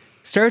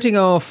 starting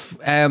off,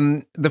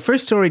 the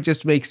first story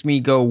just makes me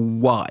go,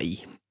 why?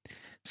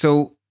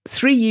 So,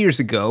 3 years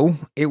ago,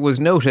 it was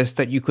noticed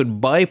that you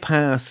could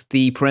bypass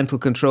the parental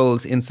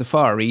controls in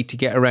Safari to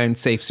get around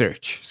Safe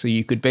Search. So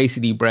you could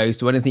basically browse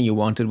to anything you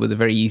wanted with a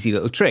very easy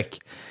little trick.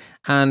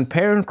 and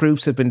parent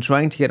groups have been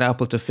trying to get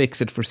Apple to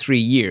fix it for 3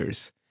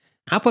 years.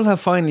 Apple have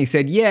finally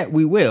said, yeah,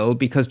 we will,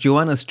 because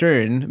Joanna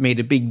Stern made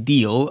a big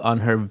deal on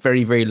her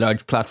very, very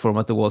large platform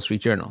at the Wall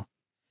Street Journal.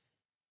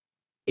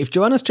 If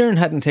Joanna Stern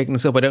hadn't taken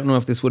this up, I don't know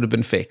if this would have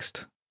been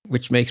fixed,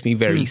 which makes me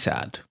very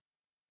sad.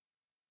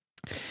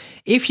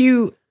 If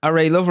you are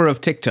a lover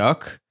of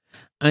TikTok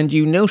and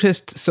you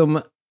noticed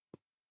some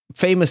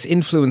famous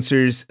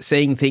influencers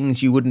saying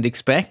things you wouldn't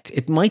expect,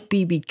 it might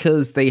be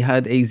because they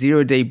had a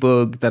 0-day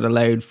bug that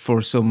allowed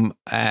for some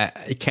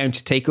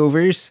account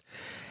takeovers.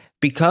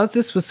 Because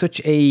this was such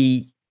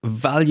a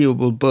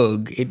valuable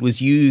bug, it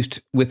was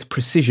used with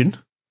precision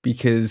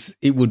because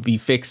it would be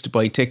fixed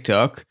by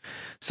TikTok.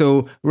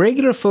 So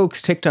regular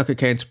folks' TikTok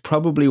accounts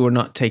probably were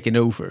not taken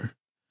over.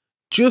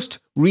 Just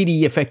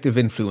really effective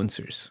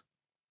influencers.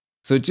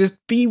 So just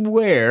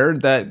beware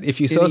that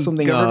if you saw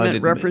something government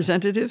odd...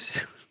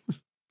 representatives?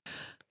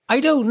 I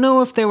don't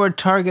know if they were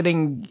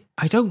targeting...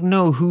 I don't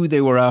know who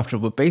they were after,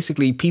 but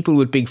basically people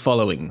with big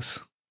followings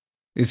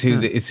is who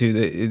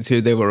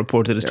they were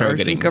reported as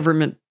targeting. There are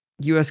some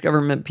U.S.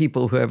 government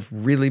people who have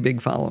really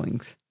big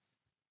followings.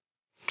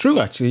 True,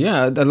 actually,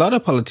 yeah. A lot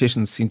of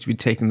politicians seem to be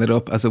taking that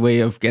up as a way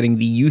of getting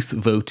the youth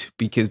vote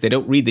because they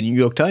don't read the New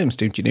York Times,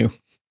 don't you know?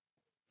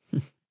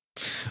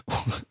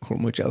 Or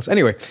much else.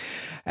 Anyway.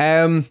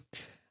 And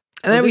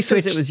then we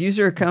switched. It was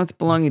user accounts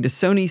belonging to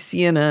Sony,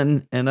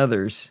 CNN, and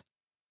others.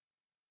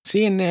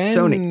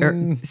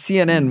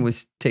 CNN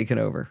was taken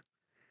over.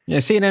 Yeah,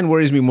 CNN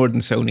worries me more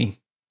than Sony.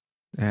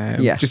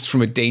 Just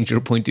from a danger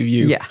point of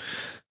view.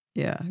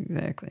 Yeah,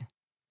 exactly.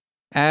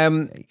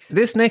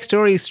 This next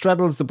story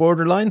straddles the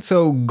borderline.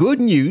 So good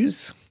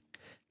news.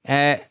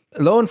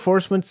 Law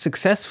enforcement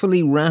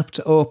successfully wrapped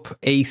up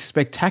a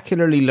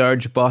spectacularly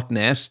large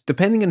botnet.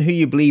 Depending on who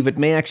you believe, it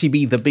may actually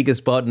be the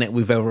biggest botnet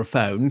we've ever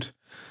found.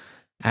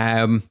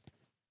 And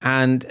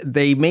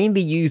they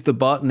mainly use the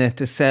botnet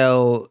to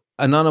sell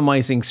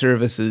anonymizing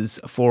services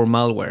for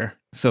malware.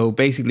 So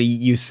basically,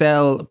 you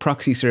sell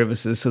proxy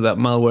services so that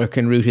malware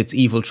can route its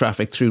evil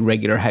traffic through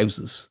regular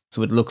houses.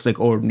 So it looks like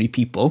ordinary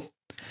people.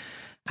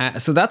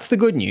 So that's the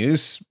good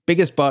news.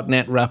 Biggest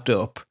botnet wrapped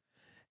up.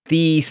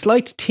 The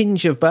slight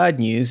tinge of bad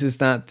news is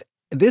that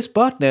this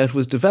botnet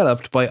was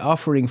developed by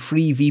offering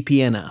free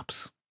VPN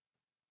apps.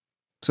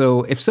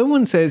 So if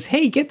someone says,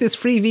 hey, get this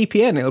free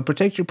VPN, it'll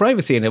protect your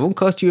privacy and it won't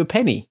cost you a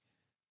penny.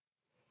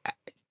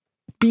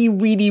 Be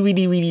really,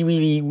 really, really,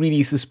 really,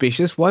 really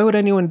suspicious. Why would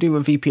anyone do a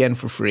VPN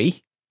for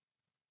free?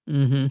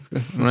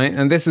 Mm-hmm. Right?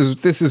 And this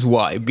is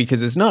why.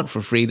 Because it's not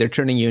for free. They're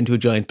turning you into a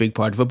giant big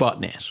part of a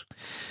botnet.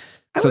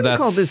 I wouldn't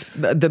call this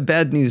the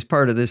bad news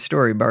part of this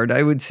story, Bart.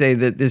 I would say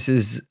that this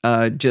is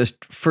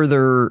just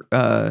further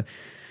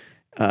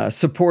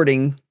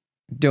supporting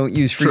don't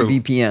use free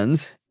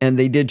VPNs. And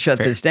they did shut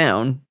this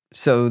down.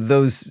 So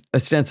those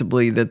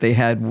ostensibly that they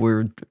had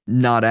were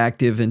not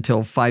active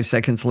until 5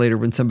 seconds later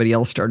when somebody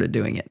else started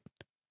doing it.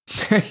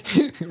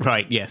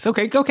 Right, yes.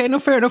 Okay, no,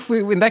 fair enough.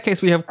 In that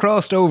case, we have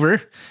crossed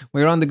over.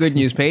 We're on the good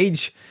news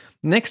page.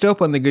 Next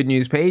up on the good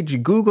news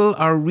page, Google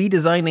are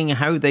redesigning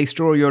how they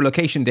store your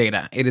location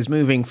data. It is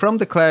moving from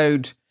the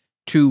cloud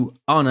to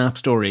on-app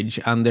storage,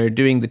 and they're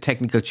doing the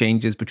technical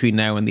changes between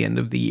now and the end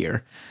of the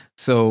year.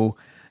 So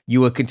you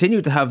will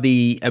continue to have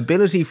the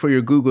ability for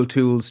your Google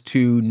tools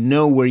to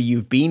know where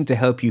you've been to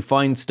help you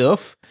find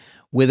stuff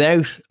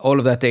without all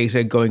of that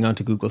data going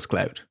onto Google's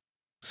cloud.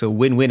 So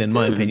win-win in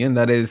my opinion.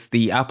 That is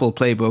the Apple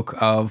playbook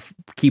of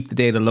keep the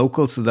data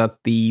local so that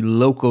the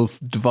local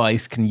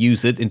device can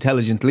use it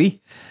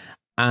intelligently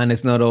and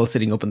it's not all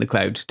sitting up in the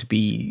cloud to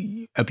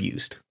be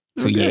abused.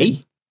 So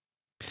yay.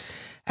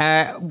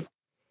 I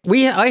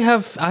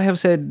have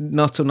said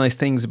not so nice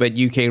things about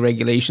UK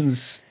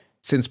regulations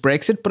since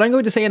Brexit, but I'm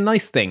going to say a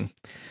nice thing.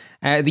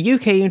 The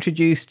UK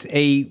introduced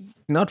a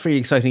not very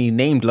excitingly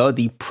named law,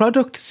 the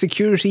Product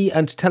Security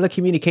and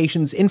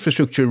Telecommunications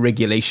Infrastructure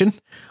Regulation,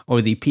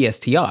 or the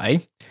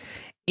PSTI.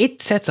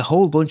 It sets a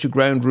whole bunch of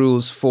ground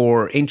rules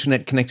for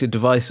internet-connected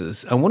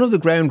devices. And one of the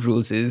ground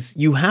rules is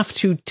you have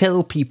to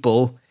tell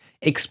people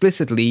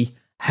explicitly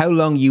how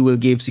long you will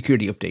give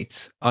security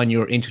updates on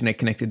your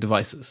internet-connected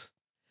devices.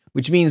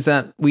 Which means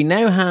that we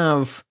now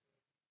have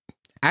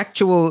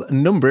actual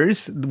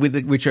numbers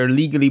which are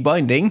legally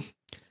binding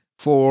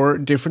for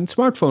different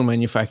smartphone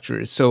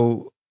manufacturers.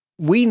 So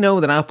we know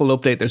that Apple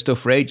update their stuff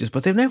for ages,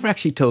 but they've never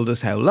actually told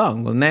us how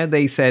long. Well, now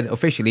they said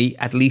officially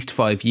at least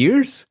 5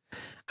 years,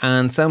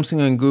 and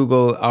Samsung and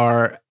Google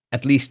are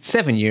at least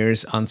 7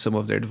 years on some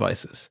of their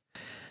devices.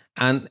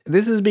 And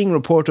this is being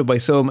reported by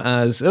some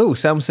as, oh,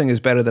 Samsung is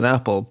better than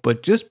Apple.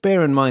 But just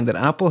bear in mind that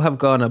Apple have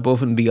gone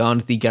above and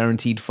beyond the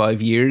guaranteed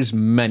 5 years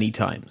many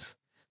times.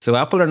 So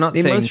Apple are not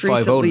saying 5 only. They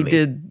most recently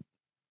did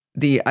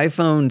the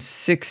iPhone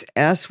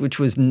 6S, which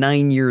was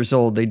 9 years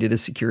old. They did a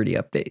security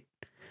update.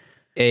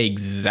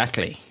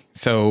 Exactly.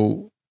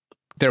 So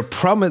they're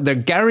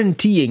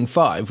guaranteeing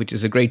 5, which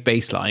is a great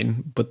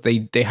baseline, but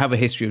they have a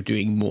history of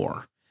doing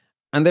more.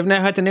 And they've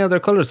now had to nail their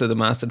colours to the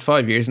mast at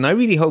 5 years, and I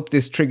really hope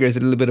this triggers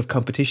a little bit of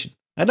competition.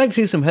 I'd like to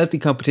see some healthy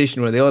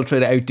competition where they all try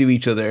to outdo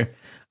each other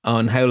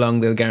on how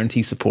long they'll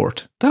guarantee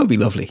support. That would be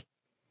lovely.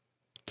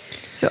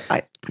 So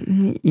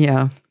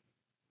yeah.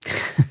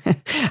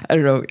 I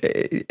don't know.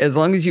 As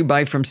long as you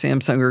buy from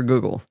Samsung or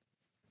Google.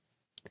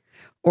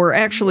 Or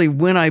actually,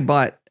 when I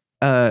bought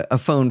a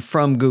phone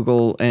from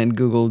Google and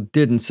Google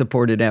didn't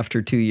support it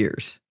after 2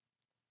 years.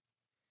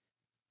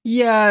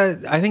 Yeah,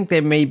 I think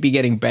they may be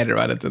getting better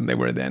at it than they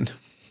were then.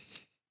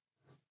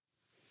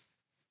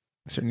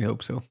 I certainly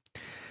hope so.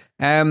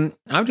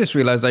 I've just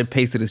realized I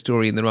pasted a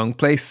story in the wrong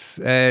place.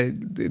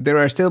 There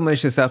are still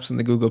malicious apps in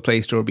the Google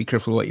Play Store. Be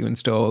careful what you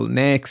install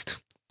next.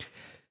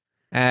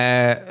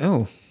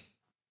 Yeah,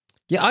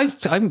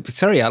 I'm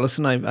sorry,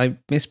 Allison. I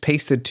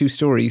mispasted 2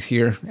 stories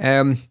here.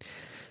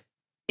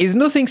 Is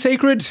nothing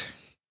sacred?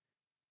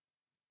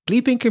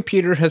 Bleeping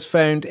Computer has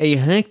found a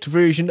hacked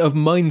version of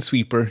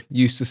Minesweeper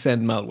used to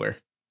send malware.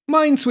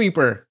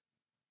 Minesweeper!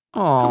 Aww,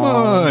 come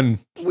on!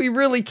 We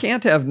really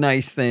can't have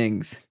nice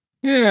things.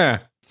 Yeah.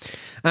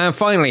 And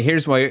finally,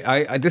 here's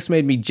why this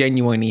made me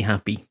genuinely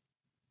happy.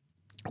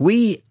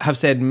 We have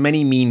said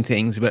many mean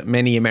things about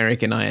many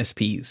American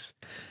ISPs.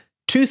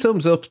 2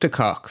 thumbs up to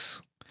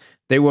Cox.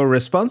 They were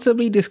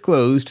responsibly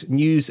disclosed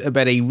news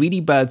about a really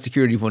bad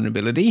security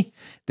vulnerability.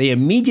 They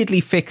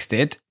immediately fixed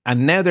it,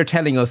 and now they're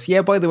telling us,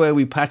 yeah, by the way,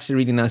 we patched a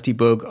really nasty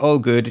bug. All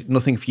good.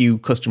 Nothing for you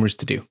customers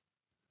to do.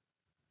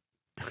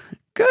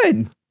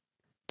 Good.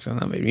 So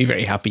that made me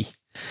very happy.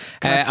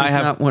 I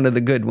have not one of the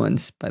good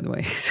ones, by the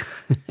way.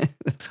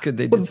 That's good.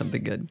 They did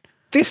something good.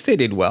 This they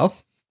did well.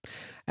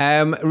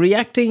 2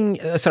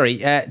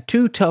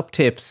 top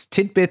tips.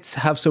 Tidbits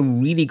have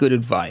some really good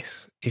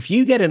advice. If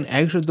you get an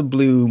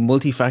out-of-the-blue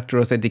multi-factor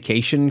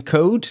authentication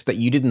code that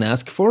you didn't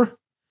ask for,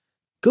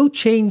 go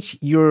change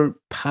your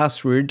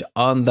password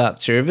on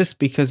that service,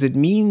 because it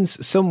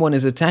means someone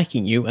is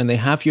attacking you and they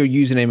have your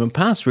username and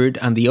password,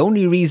 and the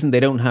only reason they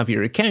don't have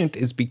your account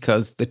is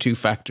because the 2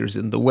 factors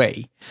in the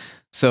way.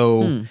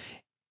 So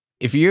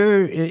if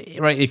you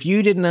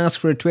didn't ask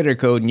for a Twitter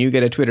code and you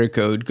get a Twitter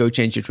code, go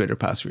change your Twitter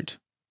password.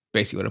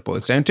 Basically what it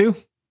boils down to.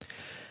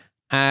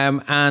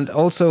 And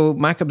also,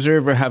 Mac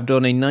Observer have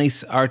done a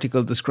nice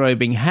article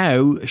describing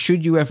how,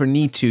 should you ever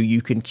need to,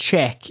 you can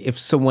check if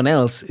someone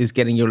else is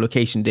getting your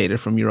location data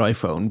from your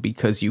iPhone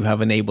because you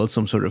have enabled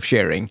some sort of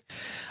sharing.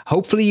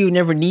 Hopefully you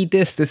never need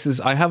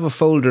this. I have a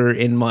folder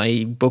in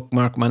my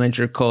bookmark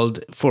manager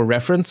called For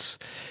Reference.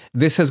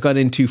 This has gone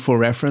into For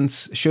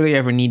Reference. Should I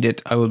ever need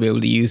it, I will be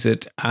able to use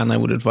it. And I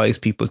would advise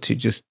people to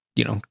just,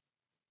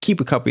 keep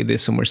a copy of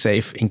this somewhere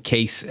safe in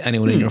case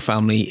anyone in your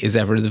family is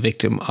ever the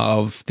victim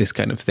of this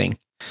kind of thing.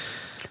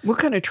 What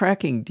kind of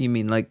tracking do you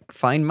mean? Like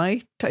Find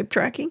My type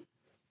tracking?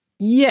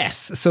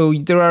 Yes. So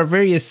there are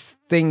various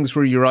things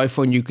where your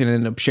iPhone, you can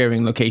end up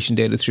sharing location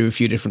data through a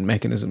few different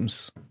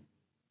mechanisms.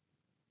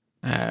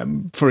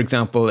 For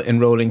example,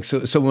 enrolling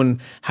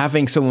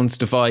having someone's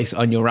device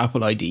on your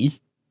Apple ID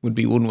would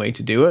be one way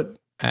to do it.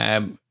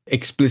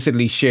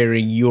 Explicitly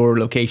sharing your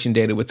location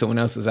data with someone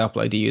else's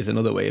Apple ID is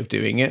another way of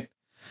doing it.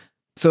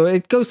 So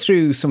it goes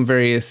through some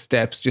various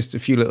steps, just a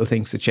few little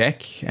things to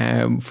check,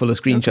 full of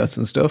screenshots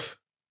and stuff.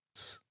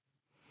 It's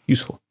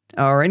useful.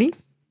 Alrighty.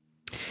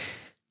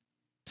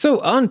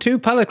 So on to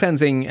palette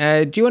cleansing.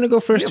 Do you want to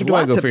go first or do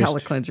I go first? Lots of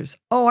palette cleansers.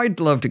 Oh,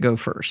 I'd love to go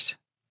first.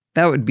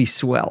 That would be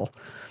swell.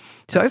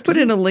 So I've put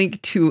in a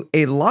link to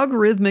a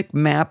logarithmic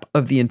map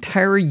of the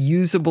entire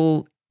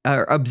observable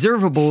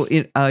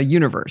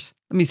universe.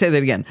 Let me say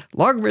that again.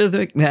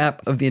 Logarithmic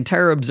map of the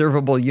entire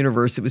observable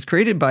universe. It was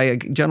created by a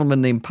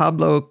gentleman named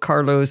Pablo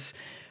Carlos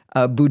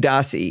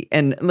Budassi.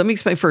 And let me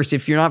explain first,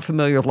 if you're not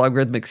familiar with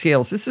logarithmic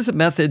scales, this is a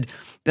method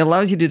that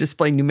allows you to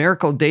display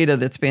numerical data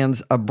that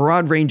spans a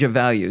broad range of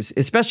values,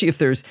 especially if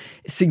there's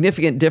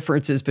significant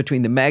differences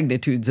between the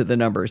magnitudes of the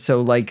numbers. So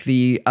like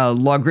the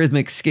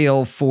logarithmic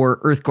scale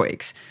for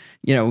earthquakes.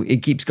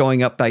 It keeps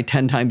going up by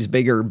 10 times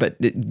bigger, but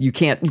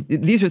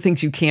these are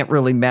things you can't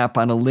really map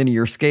on a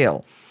linear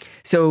scale.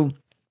 So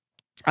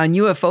on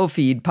UFO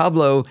Feed,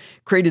 Pablo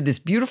created this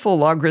beautiful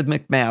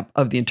logarithmic map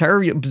of the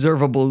entire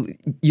observable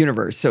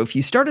universe. So if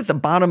you start at the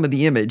bottom of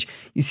the image,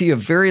 you see a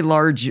very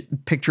large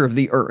picture of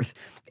the Earth.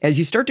 As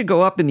you start to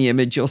go up in the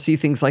image, you'll see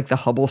things like the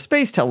Hubble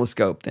Space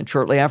Telescope. Then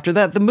shortly after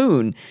that, the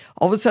moon.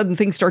 All of a sudden,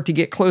 things start to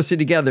get closer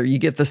together. You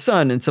get the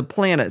sun and some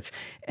planets.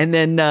 And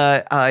then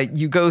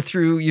you travel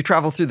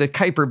through the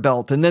Kuiper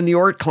Belt and then the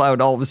Oort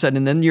cloud all of a sudden.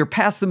 And then you're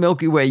past the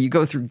Milky Way. You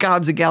go through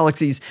gobs of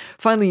galaxies.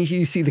 Finally,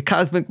 you see the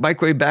cosmic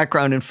microwave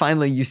background. And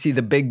finally, you see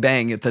the Big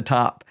Bang at the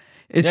top.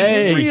 It's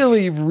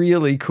really,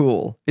 really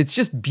cool. It's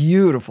just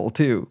beautiful,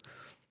 too.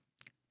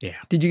 Yeah.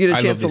 Did you get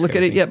a chance to look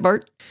at it yet,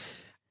 Bart?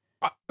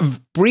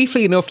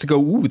 Briefly enough to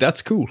go, ooh,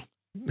 that's cool.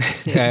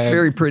 It's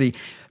very pretty.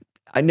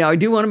 Now, I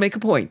do want to make a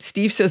point.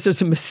 Steve says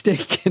there's a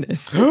mistake in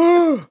it.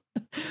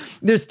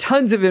 There's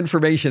tons of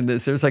information in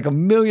this. There's like a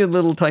million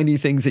little tiny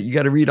things that you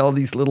got to read all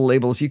these little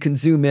labels. You can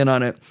zoom in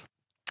on it.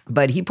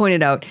 But he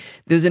pointed out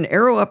there's an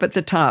arrow up at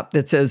the top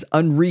that says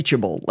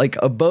unreachable. Like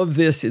above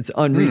this, it's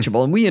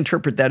unreachable. And we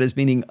interpret that as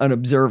meaning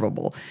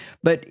unobservable.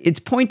 But it's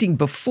pointing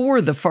before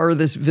the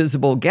farthest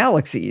visible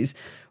galaxies,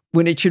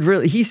 when it should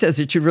really, he says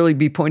it should really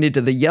be pointed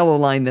to the yellow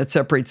line that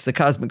separates the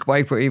cosmic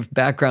microwave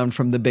background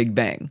from the Big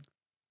Bang.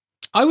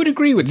 I would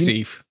agree with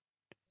Steve.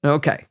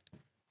 Okay.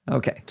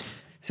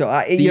 So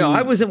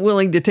I wasn't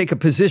willing to take a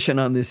position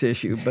on this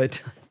issue,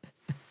 but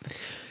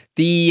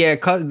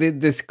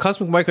this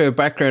cosmic microwave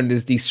background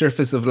is the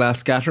surface of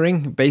last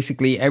scattering.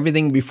 Basically,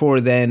 everything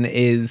before then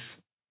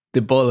is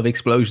the ball of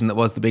explosion that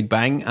was the Big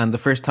Bang, and the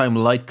first time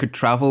light could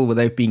travel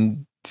without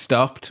being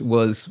stopped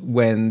was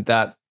when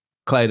that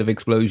cloud of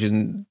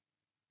explosion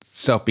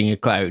stopped being a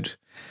cloud,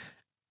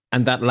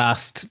 and that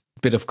last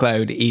bit of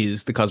cloud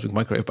is the cosmic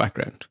microwave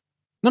background.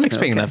 Not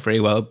explaining that very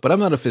well, but I'm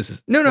not a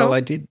physicist. No, well,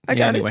 I did. I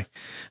got anyway.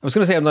 I was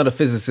going to say I'm not a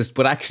physicist,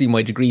 but actually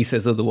my degree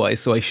says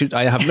otherwise, so I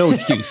have no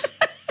excuse.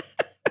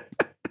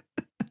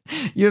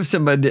 You have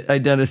some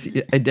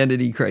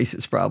identity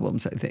crisis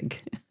problems, I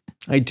think.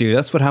 I do.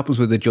 That's what happens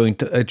with a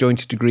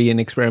joint degree in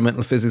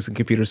experimental physics and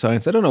computer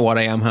science. I don't know what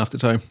I am half the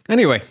time.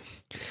 Anyway.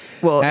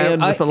 Well,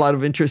 and with a lot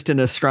of interest in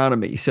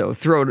astronomy, so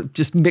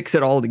just mix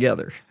it all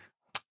together.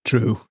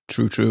 True.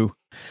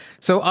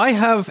 So I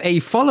have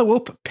a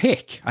follow-up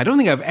pick. I don't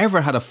think I've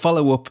ever had a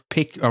follow-up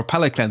pick or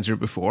palate cleanser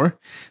before.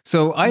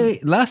 So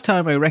last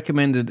time I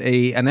recommended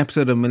an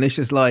episode of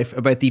Malicious Life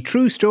about the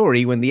true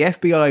story when the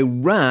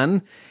FBI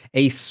ran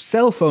a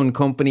cell phone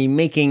company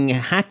making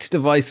hacked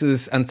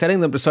devices and selling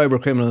them to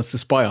cyber criminals to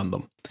spy on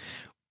them.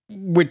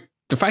 With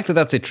the fact that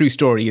that's a true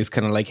story is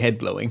kind of like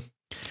head-blowing.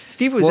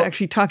 Steve was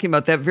actually talking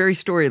about that very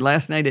story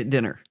last night at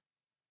dinner.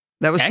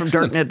 That was from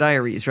Darknet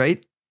Diaries,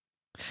 right?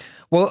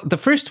 Well, the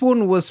first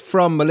one was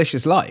from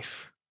Malicious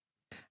Life.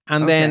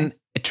 And then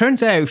it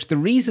turns out the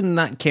reason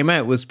that came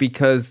out was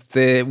because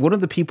one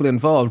of the people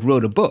involved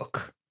wrote a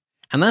book.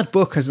 And that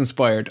book has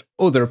inspired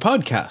other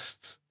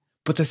podcasts.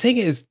 But the thing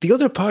is, the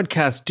other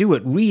podcasts do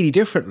it really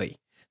differently.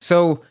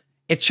 So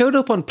it showed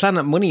up on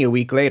Planet Money a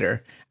week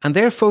later, and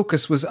their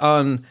focus was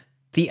on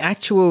the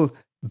actual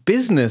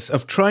business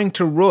of trying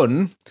to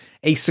run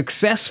a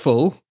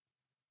successful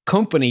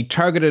company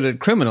targeted at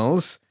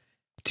criminals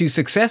to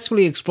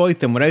successfully exploit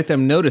them without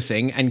them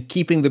noticing and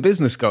keeping the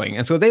business going.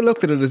 And so they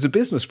looked at it as a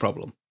business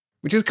problem,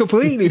 which is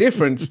completely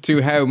different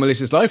to how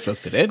Malicious Life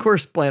looked at it. Of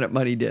course, Planet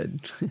Money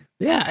did.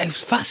 Yeah, it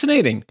was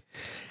fascinating.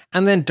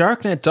 And then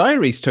Darknet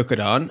Diaries took it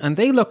on, and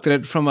they looked at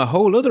it from a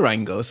whole other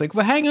angle. It's like,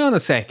 well, hang on a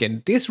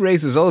second. This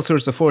raises all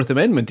sorts of Fourth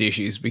Amendment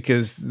issues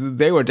because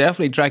they were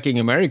definitely tracking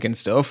American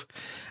stuff.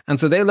 And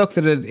so they looked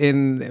at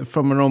it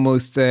from an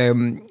almost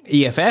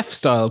EFF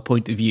style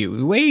point of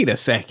view. Wait a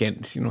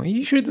second, are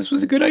you sure this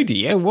was a good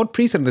idea? What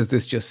precedent has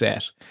this just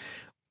set?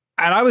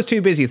 And I was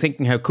too busy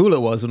thinking how cool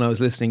it was when I was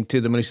listening to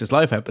the Malicious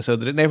Life episode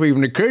that it never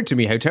even occurred to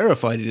me how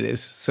terrified it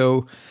is.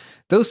 So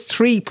those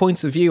 3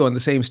 points of view on the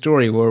same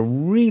story were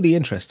really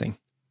interesting.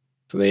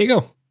 So there you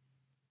go.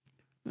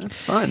 That's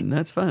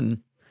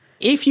fun.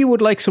 If you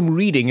would like some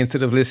reading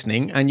instead of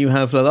listening and you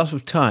have a lot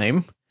of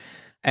time,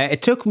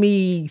 it took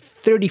me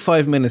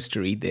 35 minutes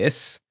to read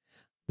this.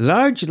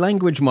 Large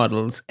language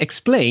models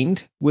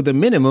explained with a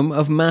minimum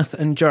of math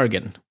and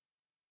jargon.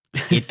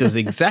 It does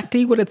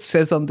exactly what it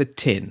says on the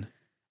tin.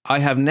 I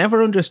have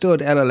never understood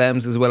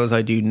LLMs as well as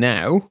I do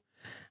now,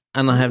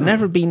 and I have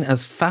never been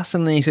as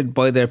fascinated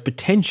by their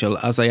potential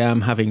as I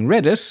am having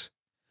read it,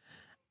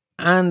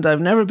 and I've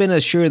never been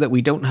as sure that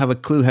we don't have a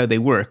clue how they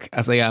work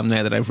as I am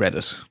now that I've read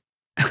it.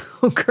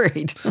 Oh,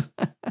 great.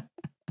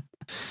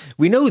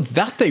 We know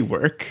that they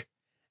work,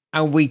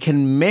 and we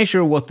can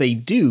measure what they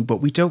do,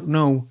 but we don't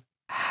know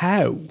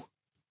how.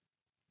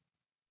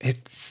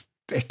 It's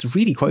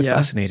really quite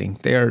fascinating.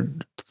 They are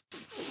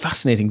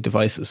fascinating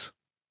devices.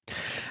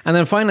 And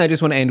then finally, I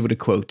just want to end with a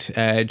quote.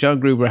 John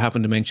Gruber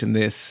happened to mention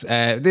this.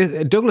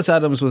 Douglas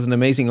Adams was an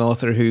amazing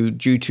author who,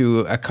 due to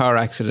a car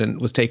accident,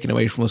 was taken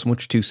away from us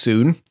much too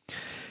soon.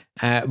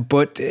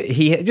 But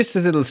he just a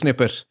little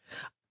snippet.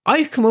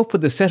 I've come up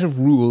with a set of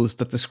rules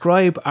that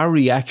describe our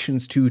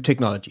reactions to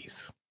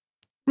technologies.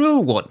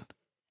 Rule 1.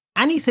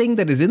 Anything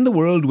that is in the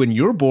world when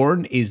you're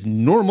born is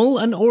normal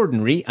and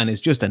ordinary and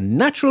is just a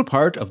natural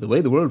part of the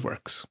way the world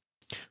works.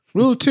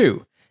 Rule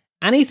 2.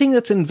 Anything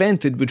that's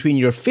invented between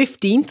your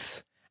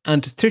 15th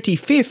and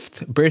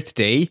 35th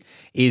birthday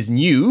is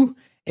new,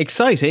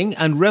 exciting,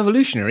 and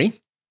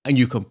revolutionary, and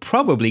you can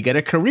probably get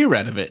a career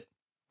out of it.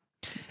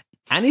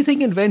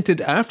 Anything invented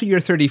after you're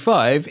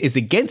 35 is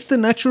against the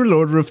natural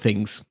order of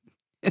things.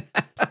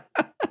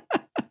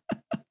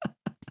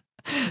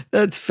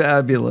 That's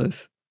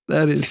fabulous.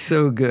 That is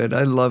so good.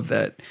 I love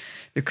that.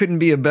 There couldn't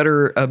be a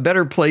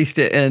better place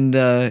to end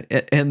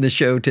the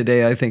show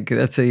today. I think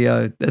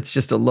that's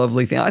just a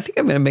lovely thing. I think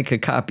I'm going to make a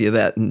copy of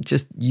that and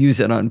just use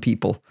it on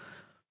people.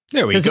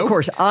 There we go. Because of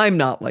course I'm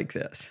not like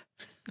this.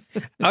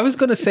 I was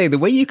going to say the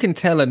way you can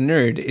tell a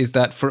nerd is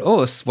that for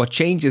us, what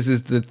changes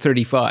is the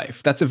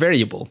 35. That's a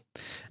variable,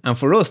 and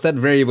for us, that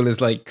variable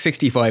is like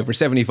 65 or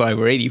 75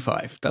 or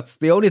 85. That's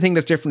the only thing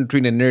that's different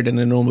between a nerd and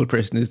a normal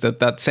person is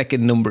that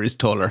second number is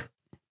taller.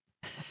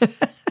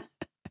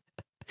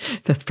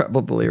 That's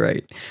probably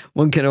right.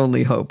 One can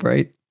only hope,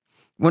 right?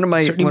 One of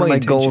my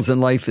goals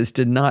in life is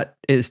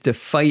to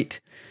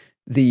fight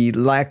the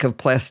lack of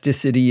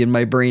plasticity in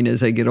my brain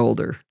as I get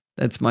older.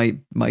 That's my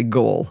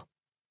goal.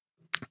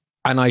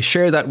 And I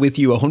share that with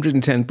you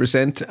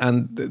 110%.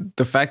 And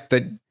the fact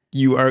that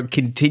you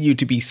continue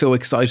to be so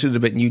excited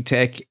about new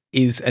tech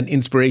is an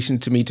inspiration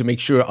to me to make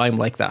sure I'm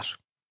like that.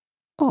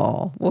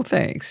 Oh, well,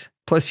 thanks.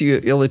 Plus, you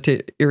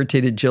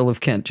irritated Jill of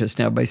Kent just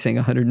now by saying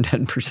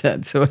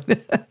 110%. So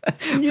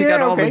we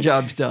got all the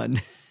jobs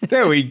done.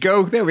 There we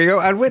go. There we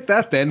go. And with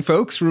that then,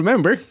 folks,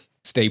 remember,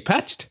 stay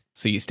patched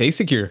so you stay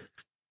secure.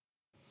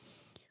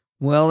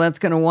 Well, that's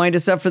going to wind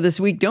us up for this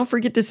week. Don't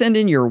forget to send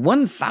in your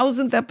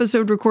 1000th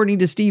episode recording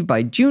to Steve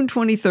by June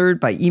 23rd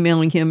by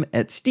emailing him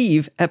at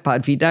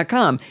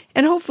steve@podfeed.com.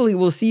 And hopefully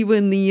we'll see you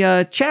in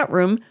the chat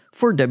room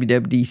for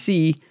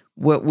WWDC,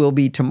 what will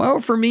be tomorrow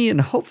for me, and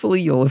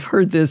hopefully you'll have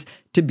heard this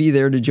to be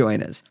there to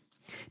join us.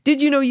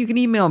 Did you know you can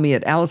email me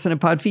at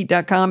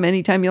allison@podfeed.com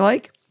anytime you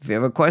like? If you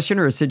have a question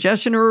or a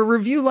suggestion or a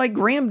review like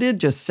Graham did,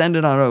 just send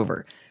it on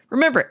over.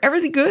 Remember,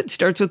 everything good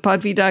starts with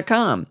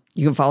podfeed.com.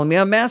 You can follow me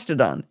on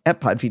Mastodon at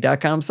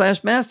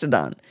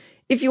podfeed.com/Mastodon.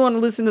 If you want to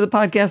listen to the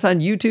podcast on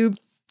YouTube,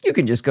 you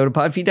can just go to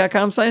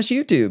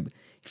podfeed.com/YouTube.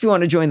 If you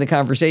want to join the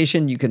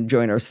conversation, you can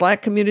join our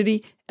Slack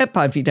community at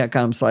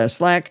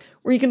podfeed.com/Slack,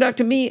 where you can talk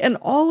to me and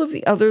all of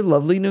the other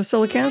lovely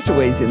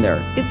NoSilicastaways in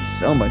there. It's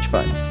so much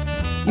fun.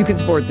 You can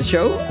support the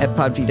show at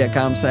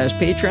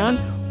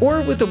podfeed.com/Patreon or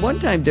with a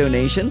one-time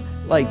donation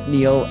like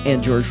Neil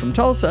and George from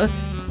Tulsa.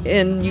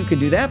 And you can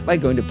do that by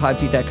going to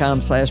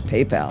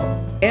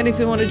podfeed.com/PayPal. And if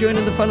you want to join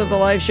in the fun of the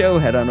live show,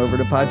 head on over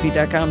to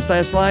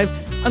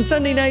podfeed.com/live on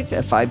Sunday nights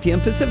at 5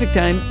 p.m. Pacific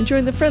time and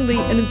join the friendly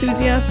and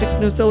enthusiastic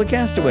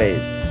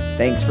NoSilicastaways.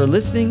 Thanks for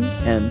listening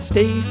and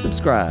stay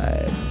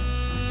subscribed.